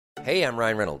Hey, I'm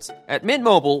Ryan Reynolds. At Mint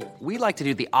Mobile, we like to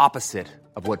do the opposite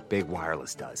of what Big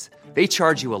Wireless does. They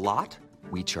charge you a lot,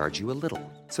 we charge you a little.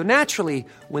 So naturally,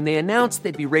 when they announced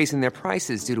they'd be raising their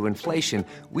prices due to inflation,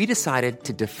 we decided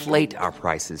to deflate our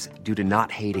prices due to not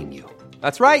hating you.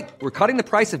 That's right. We're cutting the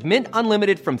price of Mint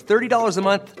Unlimited from $30 a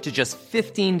month to just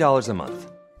 $15 a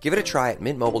month. Give it a try at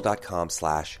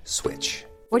mintmobile.com/switch.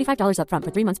 $45 up front for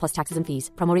 3 months plus taxes and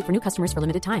fees. Promo rate for new customers for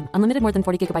limited time. Unlimited more than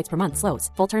 40 gigabytes per month. Slows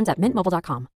full terms at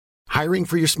mintmobile.com. Hiring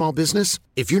for your small business?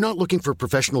 If you're not looking for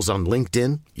professionals on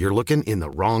LinkedIn, you're looking in the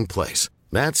wrong place.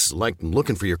 That's like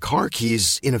looking for your car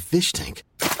keys in a fish tank.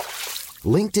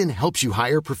 LinkedIn helps you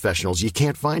hire professionals you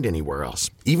can't find anywhere else,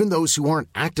 even those who aren't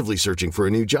actively searching for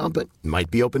a new job but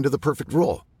might be open to the perfect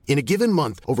role. In a given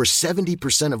month, over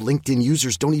 70% of LinkedIn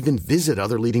users don't even visit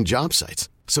other leading job sites.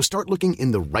 So start looking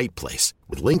in the right place.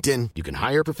 With LinkedIn, you can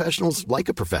hire professionals like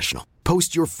a professional.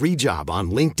 Post your free job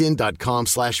on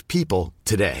linkedin.com/people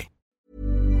today.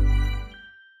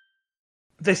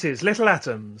 This is Little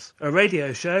Atoms, a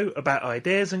radio show about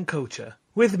ideas and culture.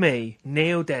 With me,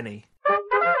 Neil Denny.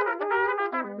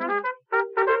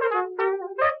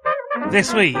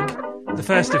 This week, the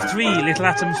first of 3 Little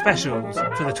Atom specials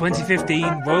for the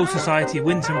 2015 Royal Society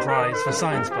Winton Prize for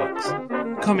Science Books.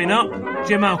 Coming up,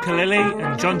 Jim Al-Khalili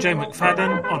and John J.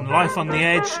 McFadden on Life on the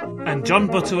Edge, and John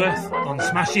Butterworth on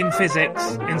Smashing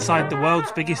Physics inside the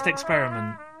world's biggest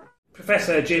experiment.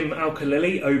 Professor Jim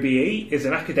Al-Khalili, OBE, is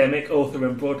an academic, author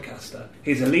and broadcaster.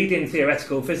 He's a leading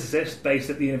theoretical physicist based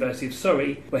at the University of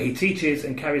Surrey, where he teaches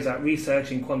and carries out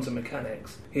research in quantum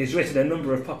mechanics. He has written a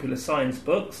number of popular science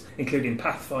books, including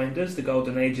Pathfinders, The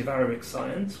Golden Age of Arabic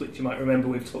Science, which you might remember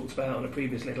we've talked about on a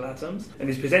previous Little Atoms, and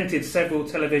he's presented several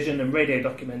television and radio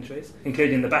documentaries,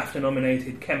 including the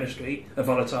BAFTA-nominated Chemistry, A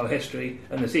Volatile History,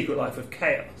 and The Secret Life of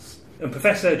Chaos. And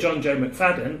Professor John Joe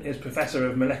McFadden is Professor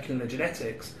of Molecular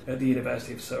Genetics at the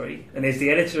University of Surrey and is the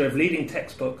editor of leading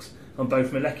textbooks on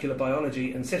both molecular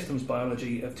biology and systems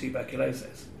biology of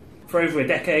tuberculosis. For over a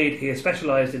decade, he has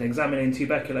specialised in examining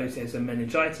tuberculosis and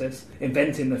meningitis,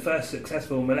 inventing the first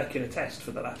successful molecular test for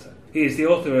the latter. He is the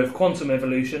author of Quantum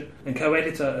Evolution and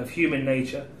co-editor of Human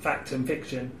Nature, Fact and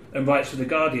Fiction, and writes for The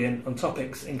Guardian on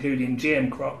topics including GM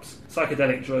crops,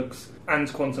 psychedelic drugs,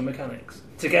 and quantum mechanics.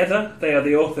 Together, they are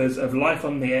the authors of Life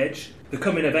on the Edge, The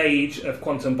Coming of Age of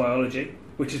Quantum Biology,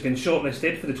 which has been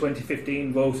shortlisted for the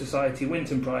 2015 Royal Society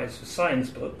Winton Prize for Science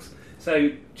Books.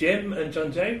 So, Jim and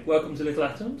John Joe, welcome to Little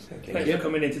Atoms. Thanks for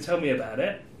coming in to tell me about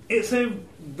it. It's a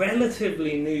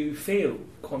relatively new field,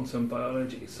 quantum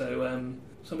biology. So,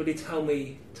 somebody tell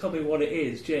me what it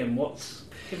is. Jim,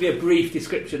 give me a brief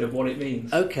description of what it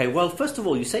means. Okay, well, first of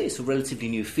all, you say it's a relatively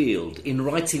new field. In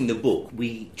writing the book,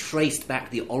 we traced back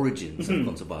the origins of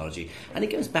quantum biology, and it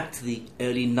goes back to the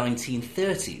early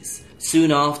 1930s.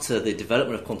 Soon after the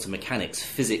development of quantum mechanics,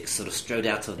 physics sort of strode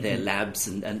out of their labs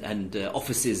and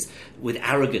offices with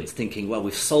arrogance, thinking, well,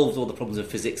 we've solved all the problems of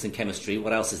physics and chemistry,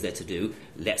 what else is there to do?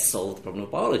 Let's solve the problem of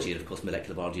biology. And, of course,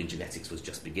 molecular biology and genetics was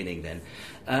just beginning then.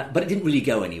 But it didn't really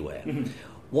go anywhere.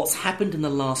 What's happened in the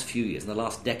last few years, in the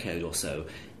last decade or so,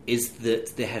 is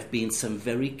that there have been some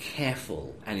very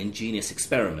careful and ingenious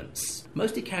experiments,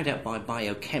 mostly carried out by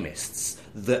biochemists,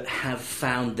 that have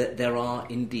found that there are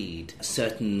indeed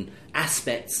certain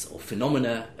aspects or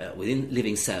phenomena within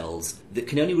living cells that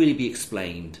can only really be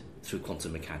explained through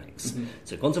quantum mechanics.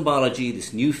 So quantum biology,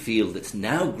 this new field that's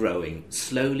now growing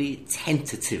slowly,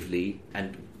 tentatively,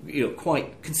 and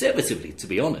quite conservatively, to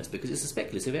be honest, because it's a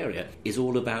speculative area, is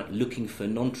all about looking for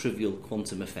non-trivial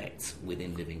quantum effects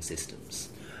within living systems.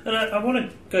 And I want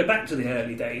to go back to the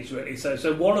early days, really.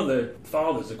 So one of the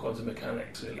fathers of quantum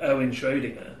mechanics, really, Erwin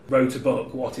Schrödinger, wrote a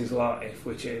book, What is Life,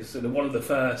 which is sort of one of the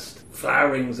first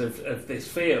flowerings of this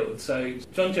field. So,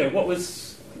 John Joe,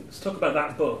 let's talk about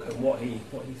that book and what he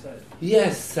said.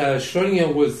 Yes,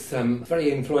 Schrödinger was very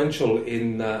influential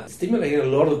in stimulating a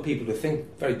lot of people to think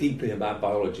very deeply about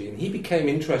biology, and he became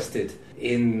interested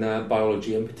in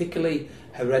biology, and particularly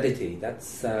heredity.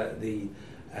 That's the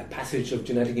passage of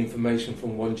genetic information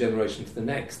from one generation to the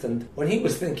next. And when he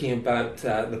was thinking about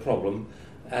the problem,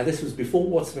 this was before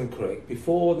Watson and Crick,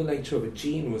 before the nature of a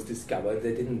gene was discovered.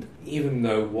 They didn't even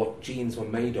know what genes were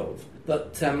made of.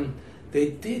 But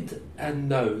they did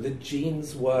know that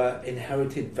genes were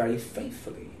inherited very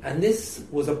faithfully. And this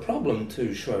was a problem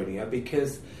to Schrödinger,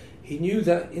 because he knew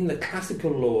that in the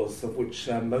classical laws, of which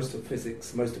most of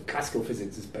classical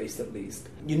physics is based at least,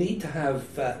 you need to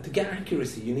have, to get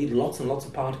accuracy, you need lots and lots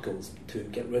of particles to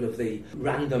get rid of the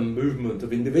random movement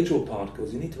of individual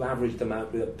particles. You need to average them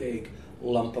out with a big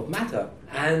lump of matter.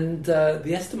 And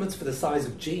the estimates for the size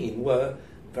of gene were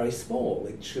very small.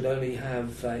 It should only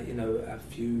have, a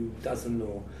few dozen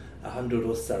or 100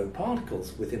 or so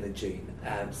particles within a gene,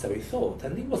 so he thought,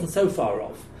 and he wasn't so far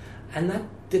off. And that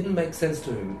didn't make sense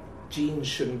to him. Genes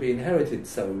shouldn't be inherited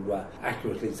so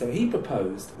accurately. So he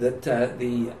proposed that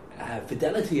the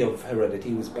fidelity of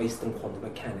heredity was based on quantum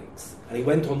mechanics. And he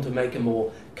went on to make a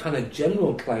more kind of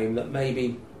general claim that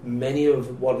maybe many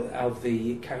of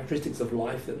the characteristics of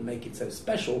life that make it so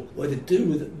special were to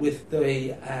do with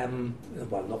the,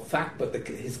 well, not fact, but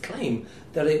his claim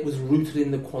that it was rooted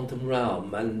in the quantum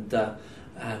realm. And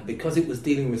because it was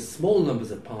dealing with small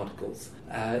numbers of particles,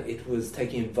 it was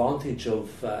taking advantage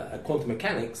of quantum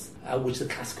mechanics, which the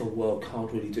classical world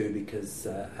can't really do because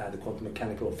the quantum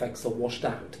mechanical effects are washed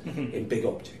out in big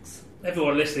objects.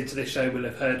 Everyone listening to this show will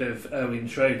have heard of Erwin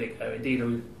Schrödinger. Indeed,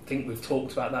 I think we've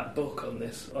talked about that book on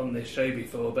this show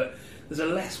before, but there's a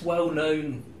less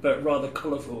well-known but rather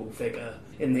colourful figure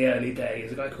in the early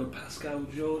days, a guy called Pascal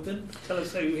Jordan. Tell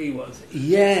us who he was.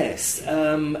 Yes,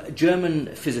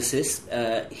 German physicist.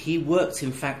 He worked,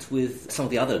 in fact, with some of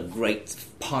the other great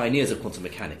pioneers of quantum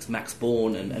mechanics, Max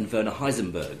Born and Werner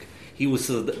Heisenberg. He was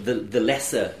sort of the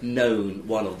lesser known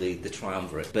one of the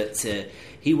triumvirate, but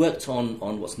he worked on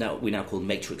what's we now call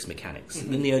matrix mechanics.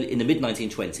 In the mid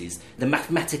 1920s, the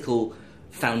mathematical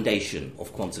foundation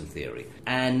of quantum theory,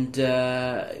 and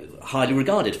highly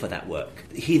regarded for that work.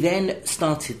 He then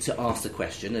started to ask the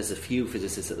question, as a few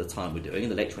physicists at the time were doing in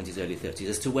the late 20s, early 30s,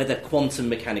 as to whether quantum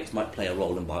mechanics might play a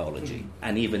role in biology,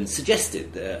 and even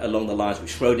suggested, along the lines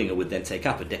which Schrödinger would then take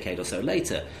up a decade or so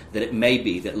later, that it may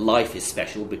be that life is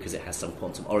special because it has some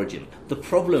quantum origin. The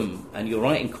problem, and you're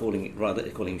right in calling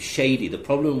him shady, the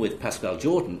problem with Pascal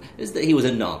Jordan is that he was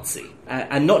a Nazi,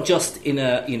 and not just in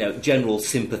a general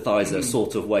sympathiser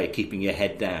sort of way, keeping your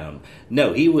head down.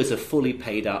 No, he was a fully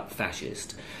paid up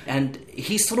fascist, and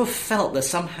he sort of felt that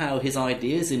somehow his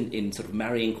ideas in sort of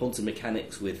marrying quantum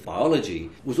mechanics with biology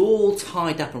was all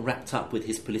tied up and wrapped up with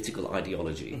his political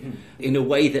ideology in a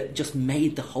way that just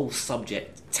made the whole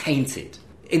subject tainted.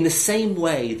 In the same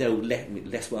way, though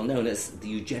less well known as the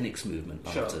eugenics movement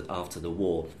after the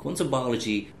war, quantum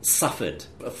biology suffered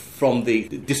from the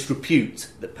disrepute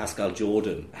that Pascal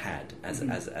Jordan had as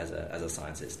a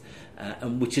scientist,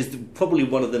 and which is probably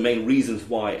one of the main reasons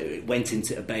why it went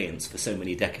into abeyance for so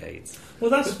many decades. Well,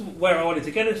 that's where I wanted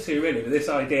to get us to, really, with this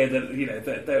idea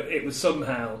that that it was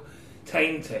somehow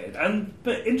tainted.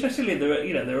 But interestingly,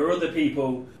 there are other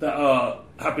people that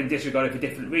have been disregarded for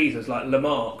different reasons, like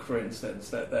Lamarck, for instance,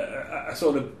 that are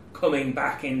sort of coming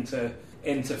back into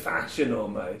fashion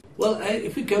almost. Well,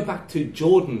 if we go back to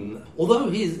Jordan,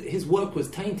 although his work was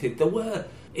tainted, there were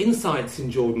insights in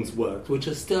Jordan's work which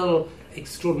are still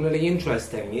extraordinarily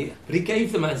interesting. But he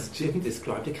gave them, as Jim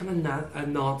described, a kind of a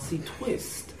Nazi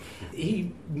twist.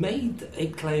 He made a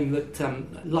claim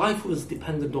that life was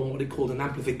dependent on what he called an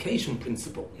amplification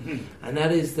principle, and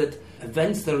that is that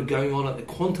events that are going on at the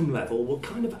quantum level were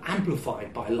kind of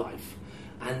amplified by life,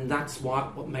 and that's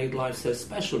what made life so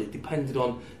special. It depended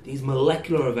on these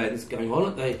molecular events going on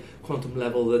at the quantum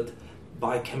level that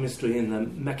biochemistry and the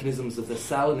mechanisms of the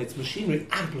cell and its machinery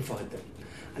amplified them.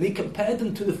 And he compared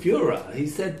them to the Führer. He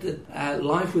said that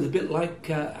life was a bit like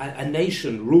a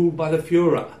nation ruled by the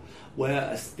Führer,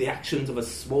 where the actions of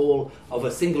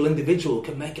a single individual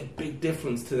can make a big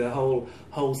difference to the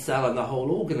whole cell and the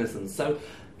whole organism. So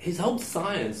his whole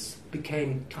science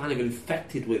became kind of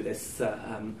infected with this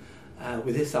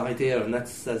idea, and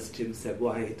that's, as Jim said,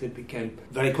 why it became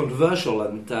very controversial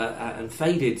and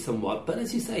faded somewhat. But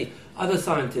as you say, other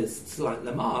scientists like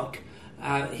Lamarck,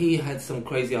 he had some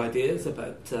crazy ideas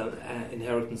about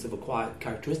inheritance of acquired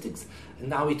characteristics, and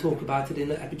now we talk about it in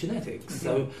epigenetics.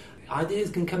 So ideas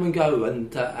can come and go,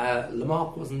 and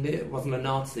Lamarck wasn't a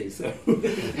Nazi, so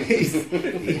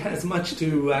he has much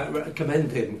to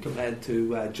commend him compared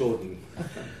to Jordan.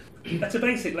 At a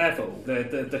basic level,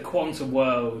 the quantum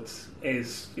world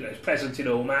is present in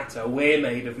all matter. We're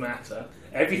made of matter.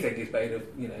 Everything is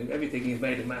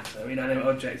made of matter. Inanimate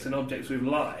objects and objects with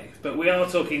life. But we are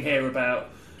talking here about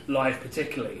life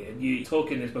particularly, and you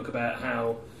talk in this book about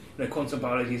how quantum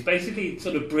biology is basically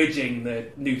sort of bridging the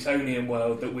Newtonian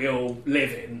world that we all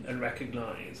live in and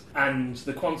recognise and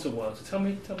the quantum world. So tell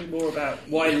me more about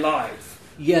why life.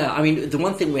 Yeah, the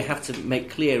one thing we have to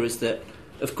make clear is that,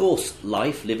 of course,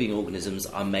 living organisms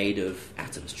are made of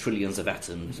atoms, trillions of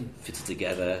atoms fitted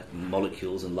together,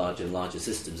 molecules and larger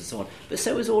systems and so on. But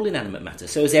so is all inanimate matter,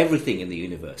 so is everything in the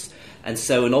universe. And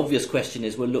so an obvious question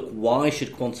is, well, look, why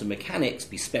should quantum mechanics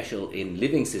be special in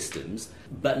living systems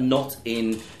but not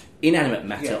in inanimate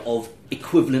matter of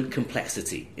equivalent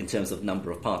complexity in terms of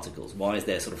number of particles? Why is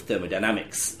there sort of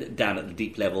thermodynamics down at the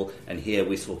deep level, and here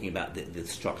we're talking about the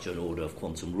structure and order of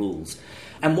quantum rules?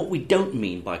 And what we don't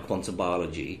mean by quantum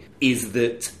biology is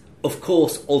that Of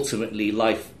course, ultimately,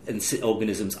 life and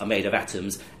organisms are made of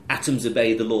atoms. Atoms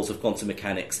obey the laws of quantum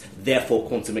mechanics. Therefore,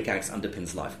 quantum mechanics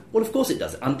underpins life. Well, of course it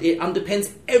does. It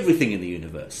underpins everything in the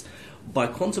universe. By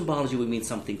quantum biology, we mean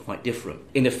something quite different.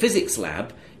 In a physics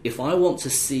lab, if I want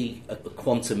to see a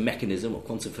quantum mechanism or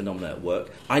quantum phenomena at work,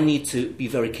 I need to be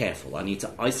very careful. I need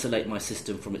to isolate my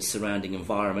system from its surrounding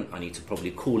environment. I need to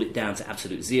probably cool it down to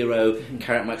absolute zero,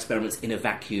 carry out my experiments in a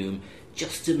vacuum,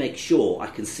 just to make sure I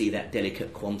can see that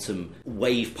delicate quantum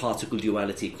wave-particle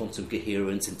duality, quantum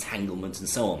coherence, entanglement, and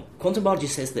so on. Quantum biology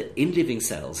says that in living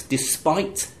cells,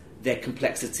 despite their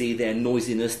complexity, their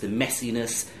noisiness, the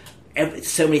messiness,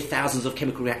 so many thousands of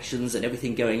chemical reactions and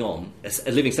everything going on,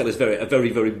 a living cell is a very,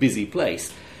 very busy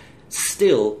place,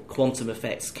 still quantum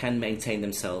effects can maintain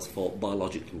themselves for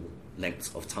biological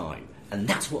lengths of time. And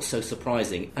that's what's so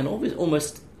surprising and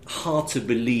almost hard to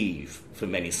believe for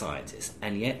many scientists.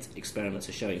 And yet experiments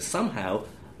are showing somehow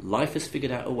life has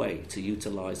figured out a way to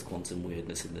utilise quantum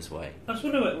weirdness in this way. I just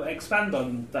want to expand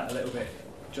on that a little bit,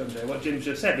 John Joe, what Jim's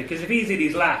just said, because if he's in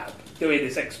his lab doing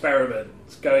this experiment,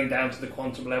 going down to the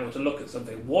quantum level to look at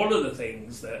something, one of the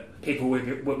things that people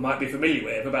might be familiar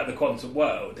with about the quantum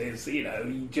world is,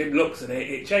 Jim looks at it,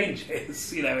 it changes.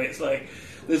 It's like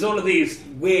there's all of these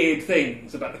weird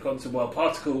things about the quantum world,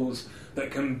 particles that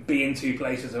can be in two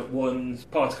places at once,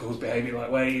 particles behaving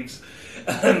like waves.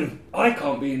 I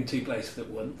can't be in two places at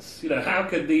once. How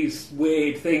could these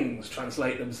weird things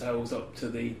translate themselves up to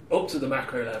the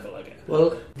macro level, I guess?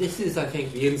 Well, this is, I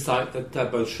think, the insight that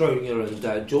both Schrödinger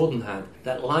and Jordan had,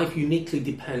 that life uniquely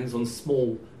depends on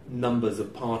small numbers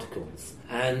of particles.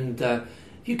 And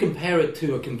if you compare it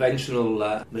to a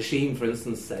conventional machine, for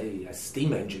instance, say a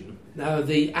steam engine, now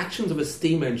the actions of a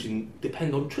steam engine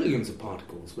depend on trillions of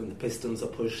particles. When the pistons are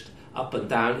pushed up and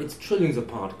down, it's trillions of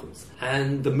particles.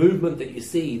 And the movement that you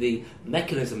see, the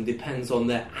mechanism, depends on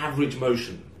their average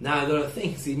motion. Now, there are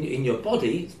things in your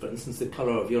body, for instance, the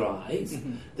colour of your eyes,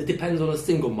 that depends on a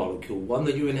single molecule, one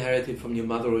that you inherited from your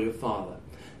mother or your father.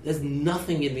 There's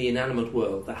nothing in the inanimate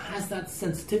world that has that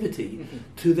sensitivity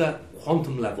to that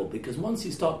quantum level, because once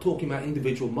you start talking about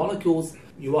individual molecules,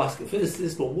 you ask a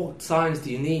physicist, well, what science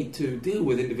do you need to deal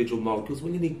with individual molecules?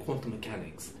 Well, you need quantum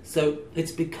mechanics. So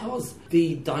it's because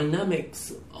the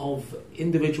dynamics of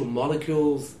individual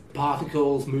molecules,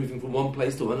 particles moving from one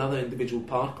place to another, individual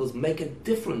particles, make a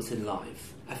difference in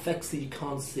life, effects that you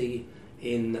can't see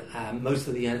in most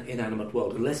of the inanimate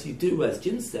world, unless you do, as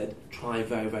Jim said, try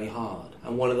very, very hard.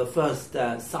 And one of the first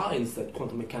signs that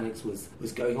quantum mechanics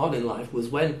was going on in life was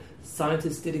when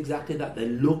scientists did exactly that. They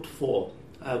looked for,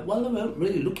 they weren't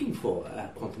really looking for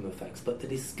quantum effects, but they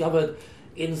discovered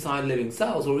inside living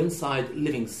cells or inside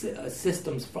living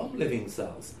systems from living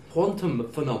cells quantum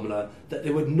phenomena that they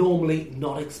would normally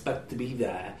not expect to be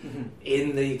there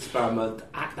in the experiment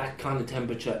at that kind of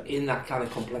temperature, in that kind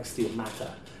of complexity of matter.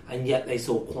 And yet they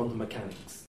saw quantum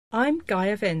mechanics. I'm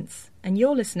Gaia Vince, and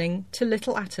you're listening to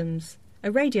Little Atoms,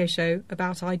 a radio show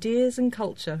about ideas and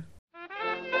culture.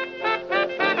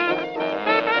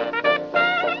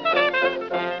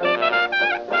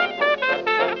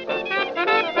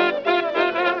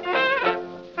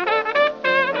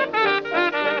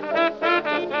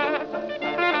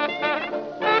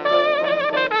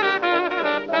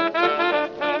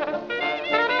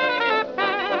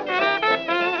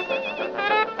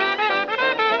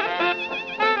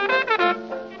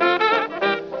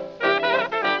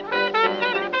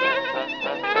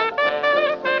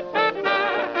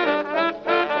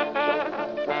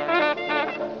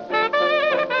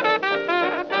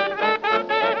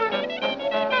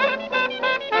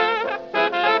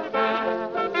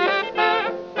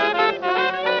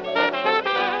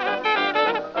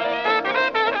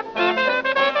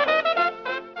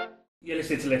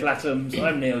 To Little Atoms.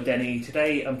 I'm Neil Denny.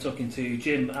 Today I'm talking to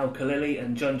Jim Al-Khalili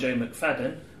and John Joe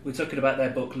McFadden. We're talking about their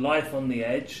book Life on the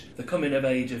Edge, The Coming of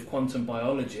Age of Quantum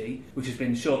Biology, which has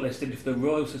been shortlisted for the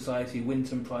Royal Society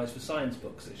Winton Prize for Science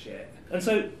books this year. And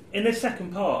so in this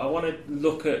second part I want to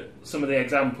look at some of the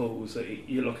examples that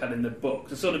you look at in the book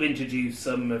to sort of introduce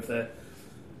some of the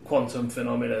quantum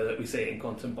phenomena that we see in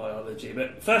quantum biology.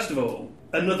 But first of all,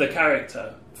 another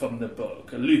character from the book,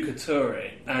 Luca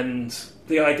Turing, and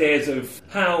the ideas of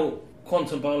how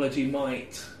quantum biology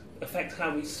might affect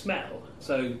how we smell.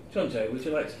 So, John Joe, would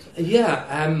you like to talk?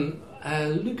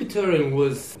 Luca Turing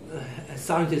was a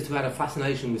scientist who had a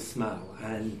fascination with smell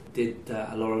and did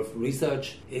a lot of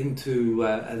research into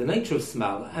the nature of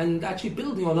smell and actually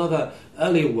building on other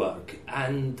earlier work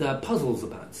and puzzles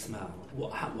about smell.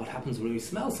 What happens when we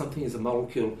smell something is a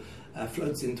molecule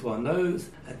floats into our nose,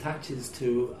 attaches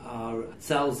to our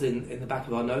cells in the back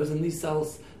of our nose, and these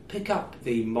cells pick up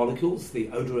the molecules, the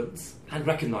odorants, and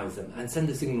recognise them and send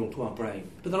a signal to our brain.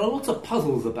 But there are lots of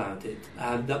puzzles about it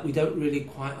that we don't really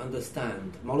quite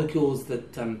understand. Molecules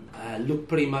that look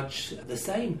pretty much the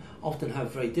same often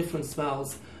have very different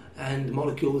smells, and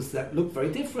molecules that look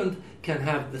very different can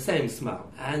have the same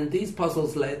smell. And these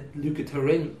puzzles led Luca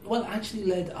Turin,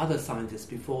 led other scientists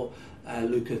before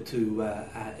Luca to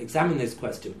examine this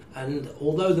question. And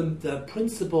although the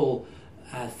principal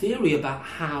theory about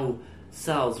how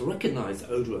cells recognize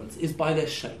odorants is by their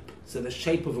shape. So the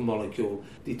shape of a molecule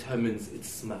determines its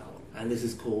smell. And this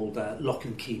is called lock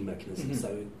and key mechanism.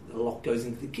 So the lock goes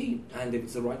into the key, and if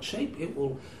it's the right shape, it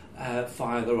will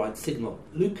fire the right signal.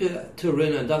 Luca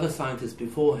Turin and other scientists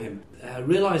before him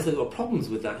realized that there were problems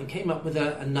with that and came up with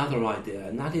another idea,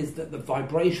 and that is that the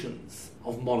vibrations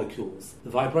of molecules, the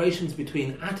vibrations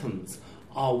between atoms,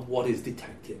 are what is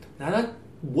detected. Now that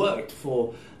worked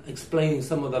for explaining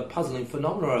some of the puzzling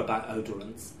phenomena about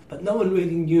odorants, but no one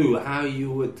really knew how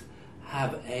you would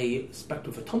have a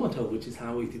spectrophotometer, which is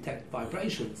how we detect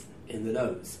vibrations in the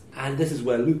nose. And this is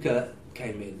where Luca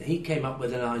came in. He came up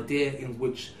with an idea in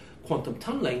which quantum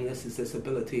tunneling, this is this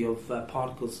ability of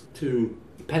particles to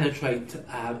penetrate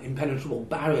impenetrable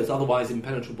barriers, otherwise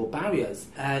impenetrable barriers.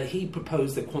 He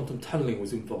proposed that quantum tunneling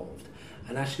was involved.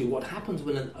 And actually what happens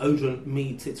when an odorant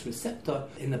meets its receptor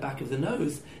in the back of the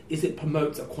nose is it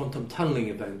promotes a quantum tunneling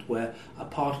event where a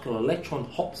particle, electron,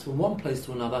 hops from one place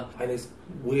to another by this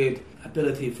weird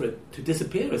ability for it to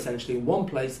disappear essentially in one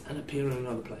place and appear in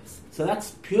another place. So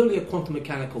that's purely a quantum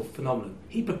mechanical phenomenon.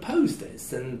 He proposed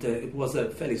this, and it was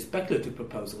a fairly speculative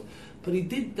proposal, but he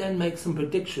did then make some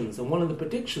predictions, and one of the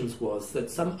predictions was that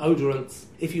some odorants,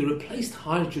 if you replaced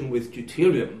hydrogen with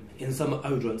deuterium in some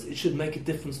odorants, it should make a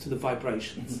difference to the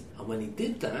vibrations. And when he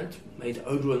did that, made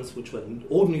odorants which were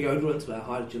ordinary odorants where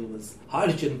hydrogen was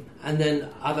hydrogen, and then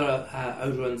other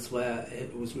odorants where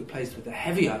it was replaced with a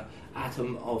heavier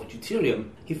atom of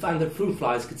deuterium, he found that fruit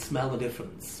flies could smell the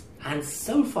difference. And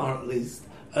so far at least,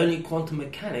 only quantum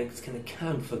mechanics can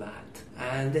account for that.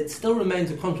 And it still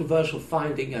remains a controversial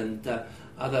finding, and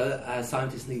other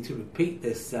scientists need to repeat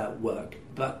this work.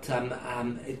 But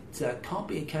it can't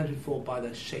be accounted for by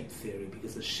the shape theory,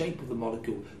 because the shape of the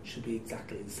molecule should be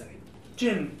exactly the same.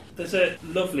 Jim, there's a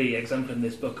lovely example in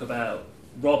this book about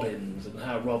robins and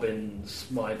how robins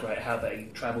migrate, how they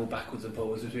travel backwards and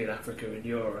forwards between Africa and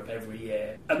Europe every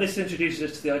year. And this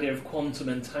introduces us to the idea of quantum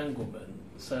entanglement.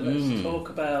 So let's talk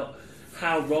about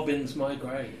how robins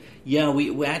migrate. Yeah,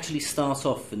 we actually start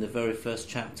off in the very first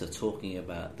chapter talking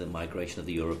about the migration of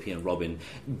the European robin,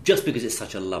 just because it's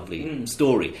such a lovely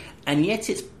story. And yet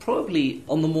it's probably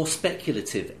on the more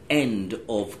speculative end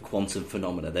of quantum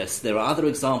phenomena. There are other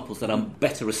examples that are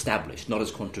better established, not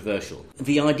as controversial.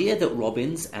 The idea that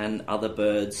robins and other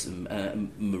birds,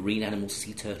 marine animals,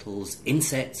 sea turtles,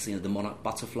 insects, the monarch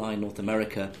butterfly in North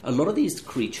America, a lot of these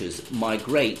creatures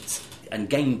migrate and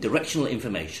gain directional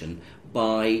information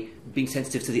by being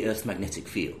sensitive to the Earth's magnetic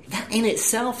field. That in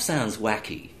itself sounds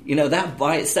wacky. That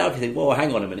by itself, you think, well,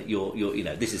 hang on a minute, you're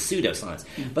this is pseudoscience.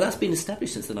 But that's been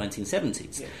established since the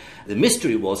 1970s. Yeah. The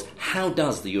mystery was, how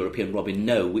does the European robin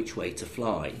know which way to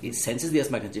fly? It senses the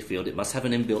Earth's magnetic field, it must have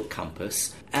an inbuilt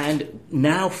compass. And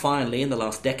now, finally, in the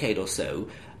last decade or so,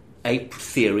 a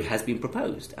theory has been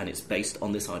proposed, and it's based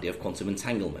on this idea of quantum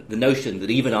entanglement. The notion that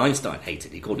even Einstein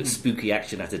hated, he called it spooky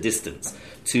action at a distance.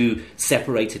 Two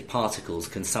separated particles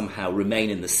can somehow remain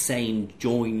in the same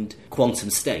joined quantum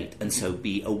state and so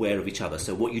be aware of each other.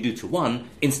 So what you do to one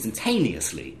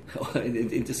instantaneously,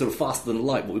 into sort of faster than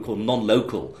light, what we call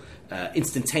non-local,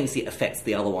 instantaneously affects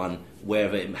the other one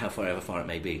however far it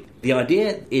may be. The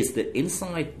idea is that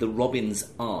inside the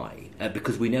robin's eye,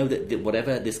 because we know that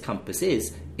whatever this compass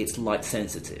is, it's light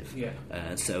sensitive. Yeah.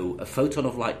 So a photon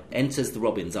of light enters the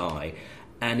robin's eye,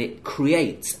 and it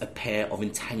creates a pair of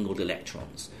entangled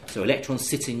electrons. So electrons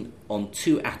sitting on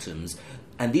two atoms,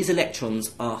 and these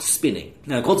electrons are spinning.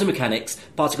 Now, in quantum mechanics,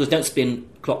 particles don't spin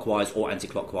clockwise or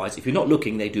anti-clockwise. If you're not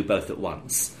looking, they do both at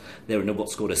once. They're in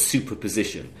what's called a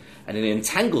superposition. And in an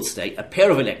entangled state, a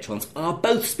pair of electrons are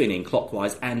both spinning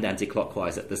clockwise and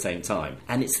anti-clockwise at the same time.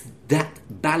 And it's that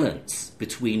balance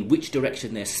between which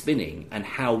direction they're spinning and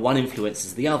how one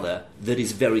influences the other that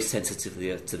is very sensitive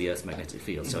to the Earth's magnetic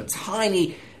field. So a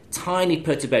tiny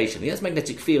perturbation. The Earth's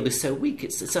magnetic field is so weak,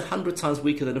 it's 100 times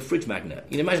weaker than a fridge magnet.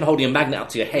 Imagine holding a magnet up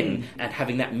to your head and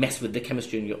having that mess with the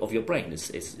chemistry of your brain.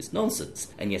 It's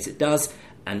nonsense. And yes, it does.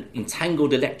 And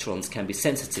entangled electrons can be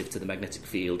sensitive to the magnetic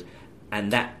field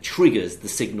and that triggers the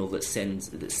signal that's sent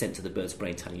to the bird's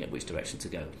brain telling it which direction to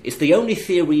go. It's the only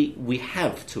theory we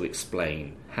have to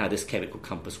explain how this chemical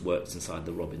compass works inside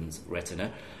the robin's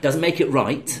retina. Doesn't make it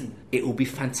right. It will be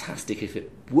fantastic if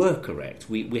it were correct.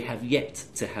 We have yet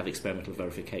to have experimental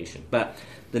verification. But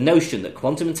the notion that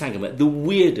quantum entanglement, the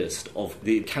weirdest of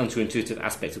the counterintuitive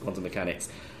aspects of quantum mechanics,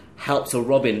 helps a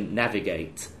robin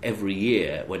navigate every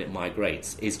year when it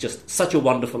migrates is just such a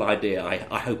wonderful idea.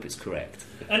 I hope it's correct.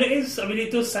 And it is, I mean,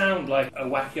 it does sound like a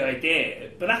wacky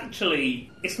idea, but actually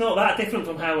it's not that different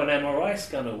from how an MRI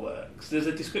scanner works. There's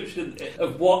a description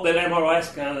of what an MRI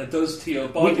scanner does to your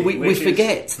body. We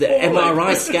forget that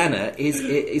MRI scanner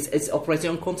is operating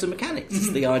on quantum mechanics.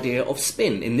 It's the idea of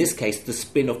spin. In this case, the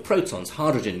spin of protons,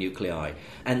 hydrogen nuclei,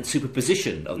 and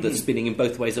superposition of the spinning in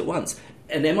both ways at once.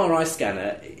 An MRI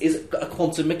scanner is a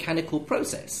quantum mechanical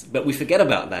process, but we forget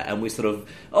about that, and we sort of,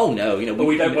 we don't want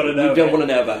to know. We don't want to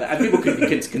know about that, and people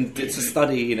can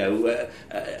study, an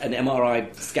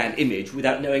MRI scan image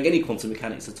without knowing any quantum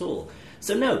mechanics at all.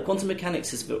 So no, quantum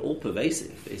mechanics is all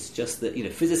pervasive. It's just that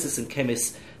physicists and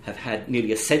chemists have had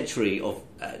nearly a century of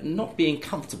not being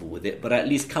comfortable with it, but at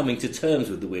least coming to terms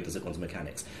with the weirdness of quantum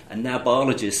mechanics, and now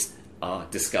biologists are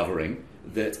discovering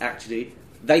that actually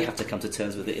they have to come to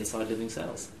terms with it inside living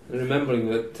cells. And remembering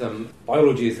that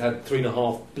biology has had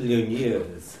 3.5 billion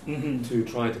years to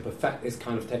try to perfect this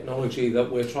kind of technology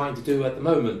that we're trying to do at the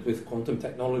moment with quantum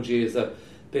technology is a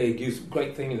big,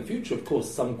 great thing in the future. Of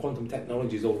course, some quantum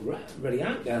technology is already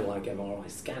out there, like MRI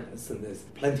scanners, and there's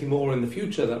plenty more in the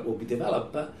future that will be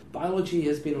developed. But biology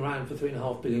has been around for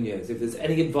 3.5 billion years. If there's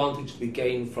any advantage to be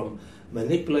gained from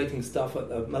manipulating stuff at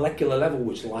the molecular level,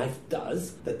 which life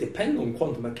does, that depend on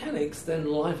quantum mechanics, then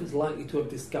life is likely to have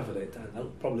discovered it,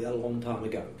 and probably a long time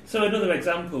ago. So another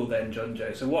example then, John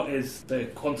Joe. So what is the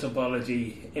quantum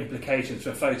biology implications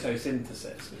for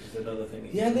photosynthesis, which is another thing?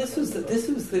 This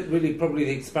was really probably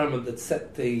the experiment that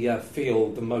set the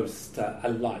field the most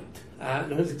alight.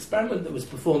 There was an experiment that was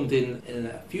performed in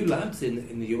a few labs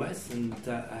in the US and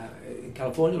in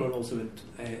California and also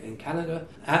in Canada.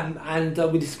 And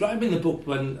we describe in the book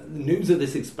when the news of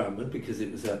this experiment, because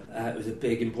it was a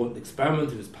big, important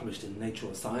experiment. It was published in Nature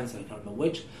or Science, I can't remember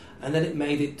which. And then it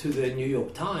made it to the New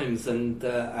York Times, and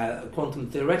a quantum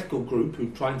theoretical group who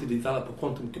were trying to develop a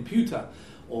quantum computer,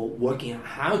 or working out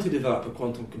how to develop a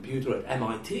quantum computer at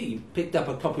MIT, picked up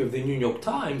a copy of the New York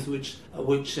Times, which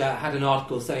had an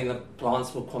article saying that plans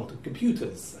for quantum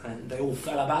computers, and they all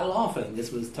fell about laughing.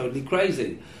 This was totally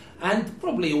crazy. And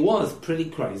probably it was pretty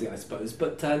crazy, I suppose.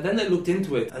 But then they looked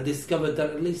into it and discovered that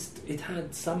at least it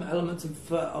had some elements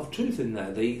of truth in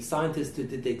there. The scientists who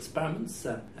did the experiments,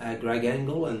 Greg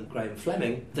Engel and Graham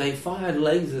Fleming, they fired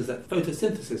lasers at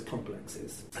photosynthesis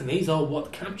complexes. And these are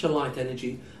what capture light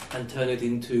energy and turn it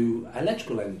into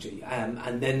electrical energy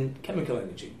and then chemical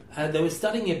energy. They were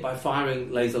studying it by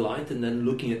firing laser light and then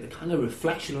looking at the kind of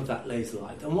reflection of that laser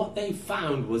light. And what they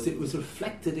found was it was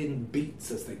reflected in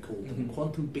beats, as they called them,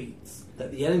 quantum beats.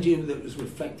 That the energy that was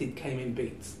reflected came in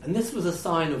beats. And this was a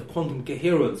sign of quantum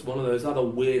coherence, one of those other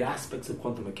weird aspects of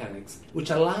quantum mechanics,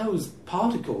 which allows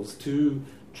particles to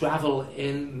travel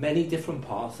in many different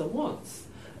paths at once.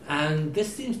 And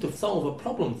this seems to solve a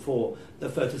problem for the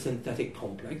photosynthetic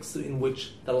complex, in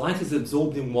which the light is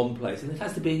absorbed in one place and it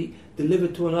has to be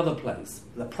delivered to another place.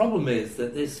 The problem is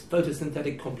that this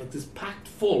photosynthetic complex is packed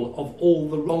full of all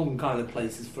the wrong kind of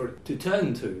places for it to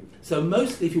turn to. So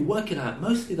mostly, if you work it out,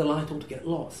 mostly the light ought to get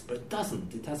lost, but it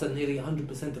doesn't. It has a nearly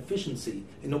 100% efficiency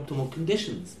in optimal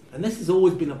conditions. And this has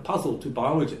always been a puzzle to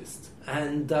biologists.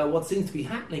 And what seems to be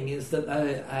happening is that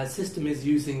a system is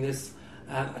using this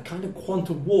a kind of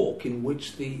quantum walk in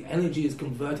which the energy is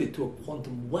converted to a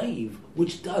quantum wave,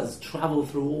 which does travel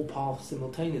through all paths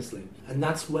simultaneously. And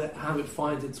that's how it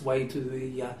finds its way to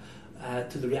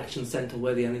the reaction center,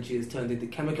 where the energy is turned into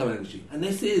chemical energy. And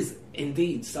this is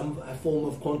indeed a form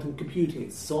of quantum computing.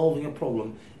 It's solving a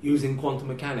problem using quantum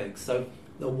mechanics. So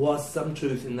there was some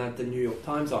truth in the New York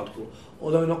Times article,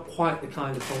 although not quite the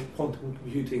kind of quantum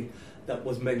computing that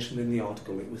was mentioned in the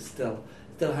article. It was still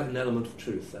had an element of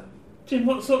truth there. Jim,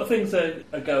 what sort of things are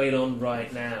going on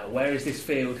right now? Where is this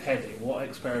field heading? What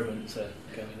experiments are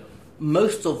going on?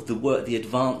 Most of the work, the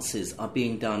advances, are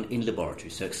being done in laboratory,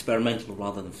 so experimental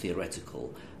rather than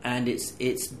theoretical. And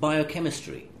it's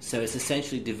biochemistry. So it's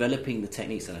essentially developing the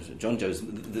techniques. And John Joe's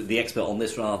the expert on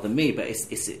this rather than me, but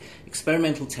it's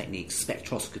experimental techniques,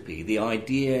 spectroscopy, the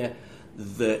idea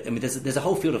that, there's a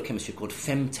whole field of chemistry called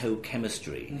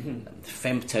femtochemistry.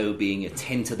 Femto being a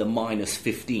 10 to the minus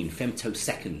 15,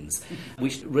 femtoseconds,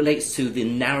 which relates to the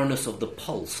narrowness of the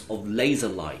pulse of laser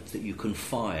light that you can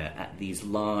fire at these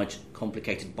large,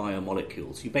 complicated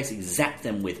biomolecules. You basically zap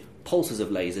them with pulses of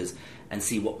lasers and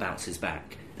see what bounces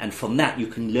back. And from that, you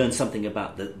can learn something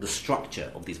about the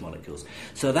structure of these molecules.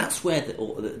 So that's where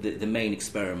the main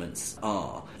experiments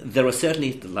are. There are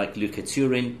certainly, like Luca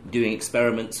Turin, doing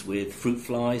experiments with fruit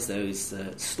flies, those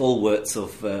stalwarts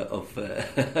of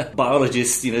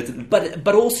biologists,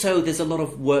 But also, there's a lot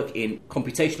of work in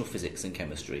computational physics and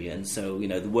chemistry. And so,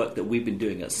 the work that we've been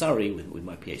doing at Surrey with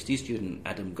my PhD student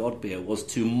Adam Godbeer was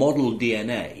to model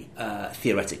DNA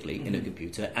theoretically in a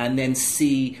computer, and then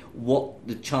see what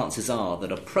the chances are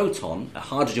that a proton, a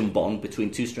hydrogen bond between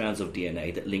two strands of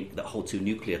DNA that hold two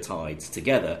nucleotides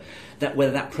together, that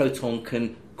whether that proton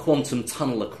can quantum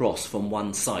tunnel across from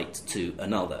one site to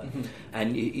another.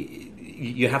 And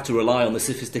you have to rely on the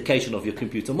sophistication of your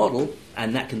computer model,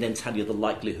 and that can then tell you the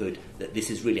likelihood that this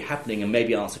is really happening, and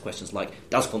maybe answer questions like,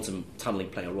 does quantum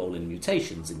tunneling play a role in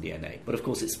mutations in DNA? But of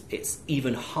course it's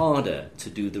even harder to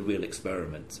do the real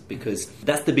experiment, because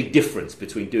that's the big difference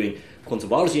between doing quantum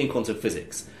biology and quantum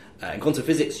physics. In quantum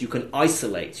physics, you can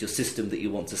isolate your system that you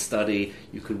want to study.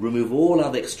 You can remove all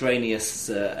other extraneous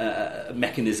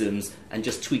mechanisms and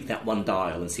just tweak that one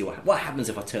dial and see what happens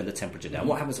if I turn the temperature down.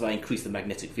 What happens if I increase the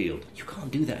magnetic field? You can't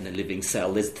do that in a living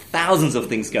cell. There's thousands of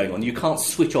things going on. You can't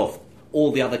switch off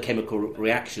all the other chemical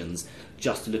reactions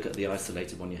just to look at the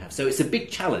isolated one you have. So it's a big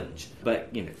challenge,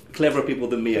 but cleverer people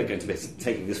than me are going to be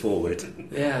taking this forward.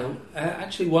 Yeah,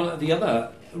 actually one of the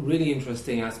other really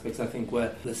interesting aspects, I think,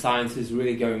 where the science is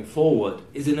really going forward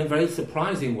is in a very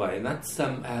surprising way, and that's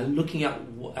looking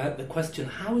at the question,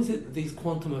 how is it that these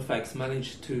quantum effects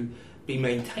manage to be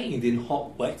maintained in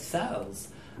hot, wet cells?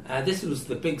 This was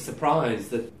the big surprise,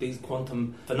 that these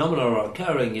quantum phenomena are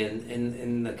occurring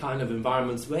in the kind of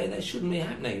environments where they shouldn't be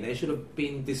happening. They should have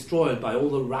been destroyed by all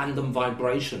the random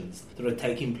vibrations that are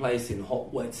taking place in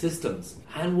hot, wet systems.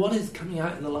 And what is coming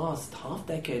out in the last half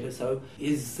decade or so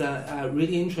is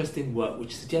really interesting work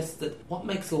which suggests that what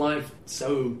makes life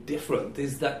so different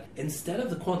is that instead of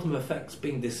the quantum effects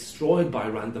being destroyed by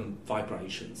random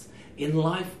vibrations, in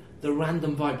life the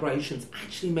random vibrations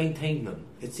actually maintain them.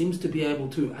 It seems to be able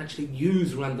to actually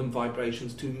use random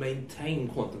vibrations to maintain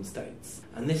quantum states.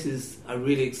 And this is a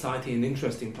really exciting and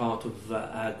interesting part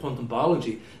of quantum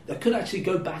biology that could actually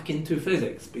go back into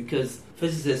physics, because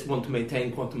physicists want to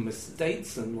maintain quantum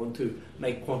states and want to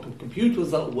make quantum computers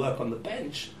that will work on the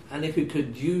bench. And if we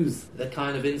could use the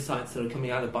kind of insights that are coming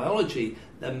out of biology,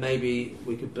 then maybe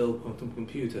we could build quantum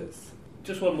computers.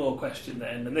 Just one more question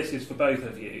then, and this is for both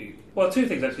of you. Well, two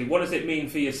things actually. What does it mean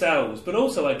for yourselves? But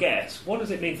also, I guess, what does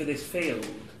it mean for this field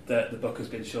that the book has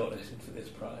been shortlisted for this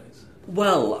prize?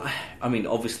 Well, I mean,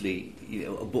 obviously,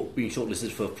 a book being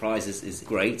shortlisted for prizes is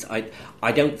great.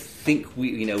 I don't think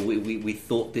we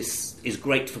thought this is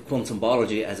great for quantum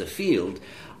biology as a field.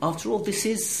 After all, this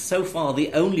is so far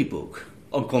the only book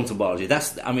on quantum biology.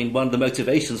 One of the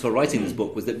motivations for writing this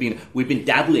book was that we've been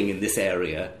dabbling in this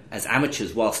area as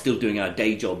amateurs while still doing our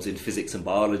day jobs in physics and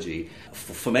biology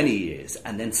for many years.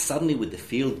 And then suddenly, with the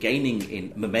field gaining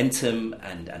in momentum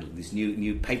and these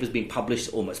new papers being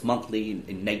published almost monthly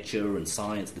in Nature and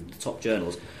Science, the top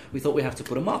journals, we thought we have to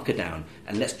put a marker down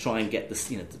and let's try and get this,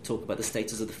 to talk about the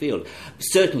status of the field.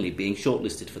 Certainly, being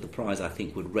shortlisted for the prize, I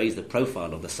think, would raise the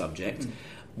profile of the subject.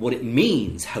 What it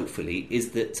means, hopefully,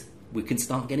 is that we can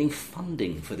start getting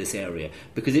funding for this area,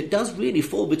 because it does really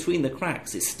fall between the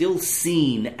cracks. It's still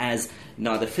seen as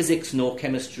neither physics nor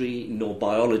chemistry nor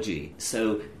biology.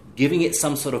 So giving it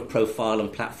some sort of profile and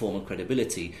platform and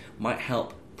credibility might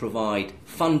help provide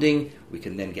funding. We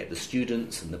can then get the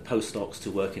students and the postdocs to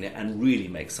work in it and really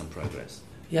make some progress.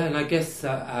 Yeah, and I guess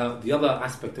the other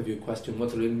aspect of your question, what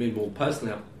does it mean more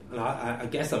personally, and I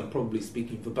guess I'm probably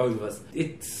speaking for both of us,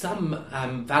 it's some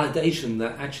validation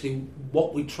that actually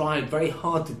what we tried very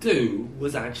hard to do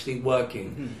was actually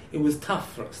working. Mm-hmm. It was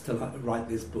tough for us to write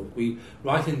this book. We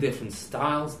write in different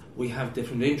styles, we have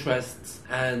different interests,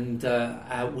 and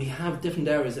we have different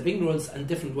areas of ignorance and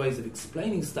different ways of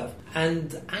explaining stuff.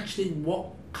 And actually what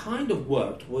kind of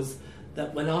worked was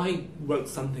that when I wrote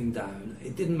something down,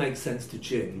 it didn't make sense to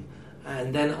Jim,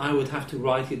 and then I would have to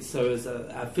write it so as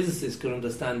a physicist could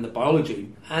understand the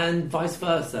biology, and vice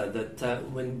versa, that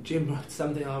when Jim wrote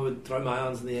something, I would throw my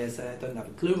arms in the air and say, I don't have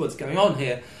a clue what's going on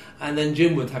here, and then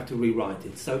Jim would have to rewrite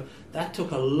it. So that took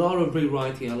a lot of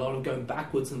rewriting, a lot of going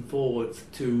backwards and forwards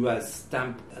to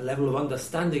stamp a level of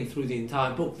understanding through the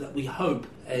entire book that we hope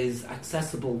is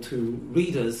accessible to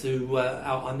readers who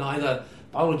are neither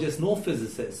biologists nor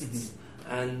physicists. Mm-hmm.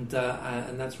 And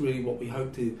that's really what we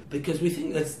hope to, because we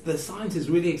think that the science is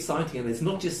really exciting, and it's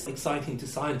not just exciting to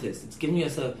scientists. It's giving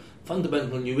us a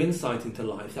fundamental new insight into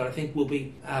life that I think will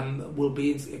be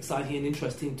exciting and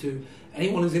interesting to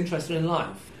anyone who's interested in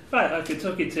life. Right, I've been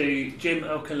talking to Jim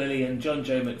Al-Khalili and John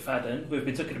J. McFadden. We've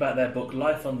been talking about their book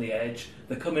Life on the Edge,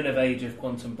 The Coming of Age of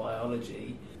Quantum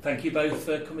Biology. Thank you both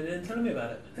for coming in and telling me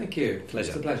about it. Thank you. Pleasure.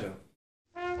 It's a pleasure.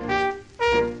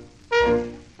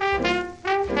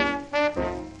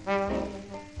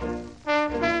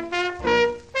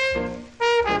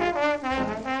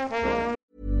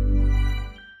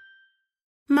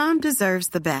 Mom deserves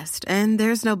the best, and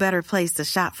there's no better place to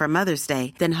shop for Mother's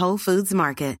Day than Whole Foods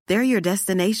Market. They're your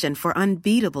destination for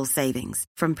unbeatable savings,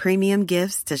 from premium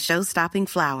gifts to show-stopping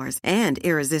flowers and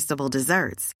irresistible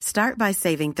desserts. Start by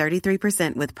saving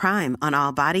 33% with Prime on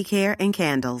all body care and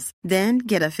candles. Then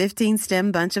get a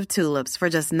 15-stem bunch of tulips for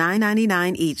just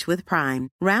 $9.99 each with Prime.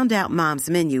 Round out Mom's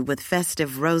menu with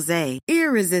festive rosé,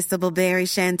 irresistible berry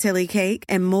chantilly cake,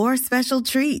 and more special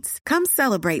treats. Come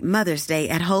celebrate Mother's Day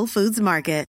at Whole Foods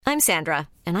Market. I'm Sandra,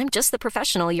 and I'm just the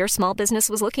professional your small business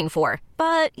was looking for.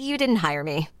 But you didn't hire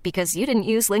me because you didn't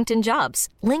use LinkedIn Jobs.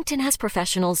 LinkedIn has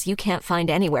professionals you can't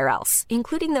find anywhere else,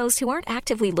 including those who aren't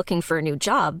actively looking for a new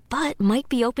job, but might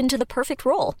be open to the perfect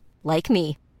role, like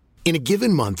me. In a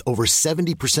given month, over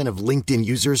 70% of LinkedIn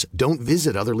users don't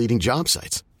visit other leading job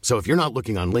sites. So if you're not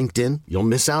looking on LinkedIn, you'll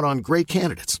miss out on great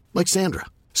candidates like Sandra.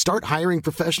 Start hiring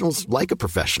professionals like a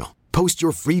professional. Post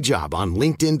your free job on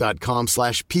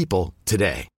linkedin.com/people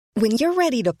today. When you're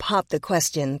ready to pop the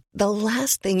question, the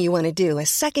last thing you want to do is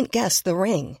second-guess the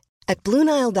ring. At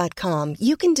BlueNile.com,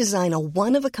 you can design a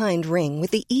one-of-a-kind ring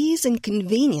with the ease and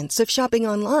convenience of shopping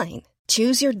online.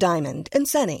 Choose your diamond and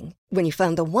setting. When you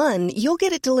find the one, you'll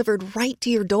get it delivered right to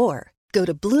your door. Go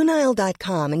to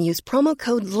BlueNile.com and use promo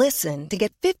code LISTEN to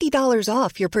get $50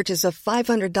 off your purchase of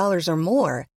 $500 or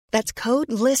more. That's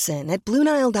code LISTEN at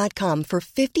BlueNile.com for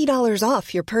 $50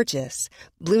 off your purchase.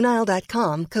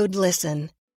 BlueNile.com, code LISTEN.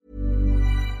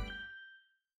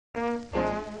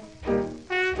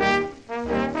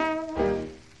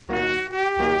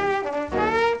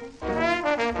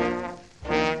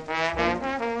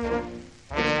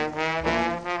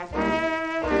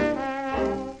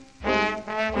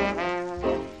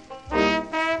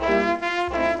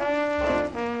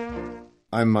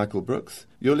 I'm Michael Brooks.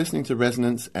 You're listening to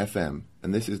Resonance FM,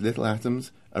 and this is Little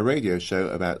Atoms, a radio show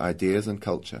about ideas and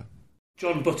culture.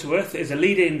 John Butterworth is a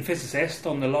leading physicist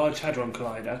on the Large Hadron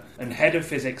Collider and head of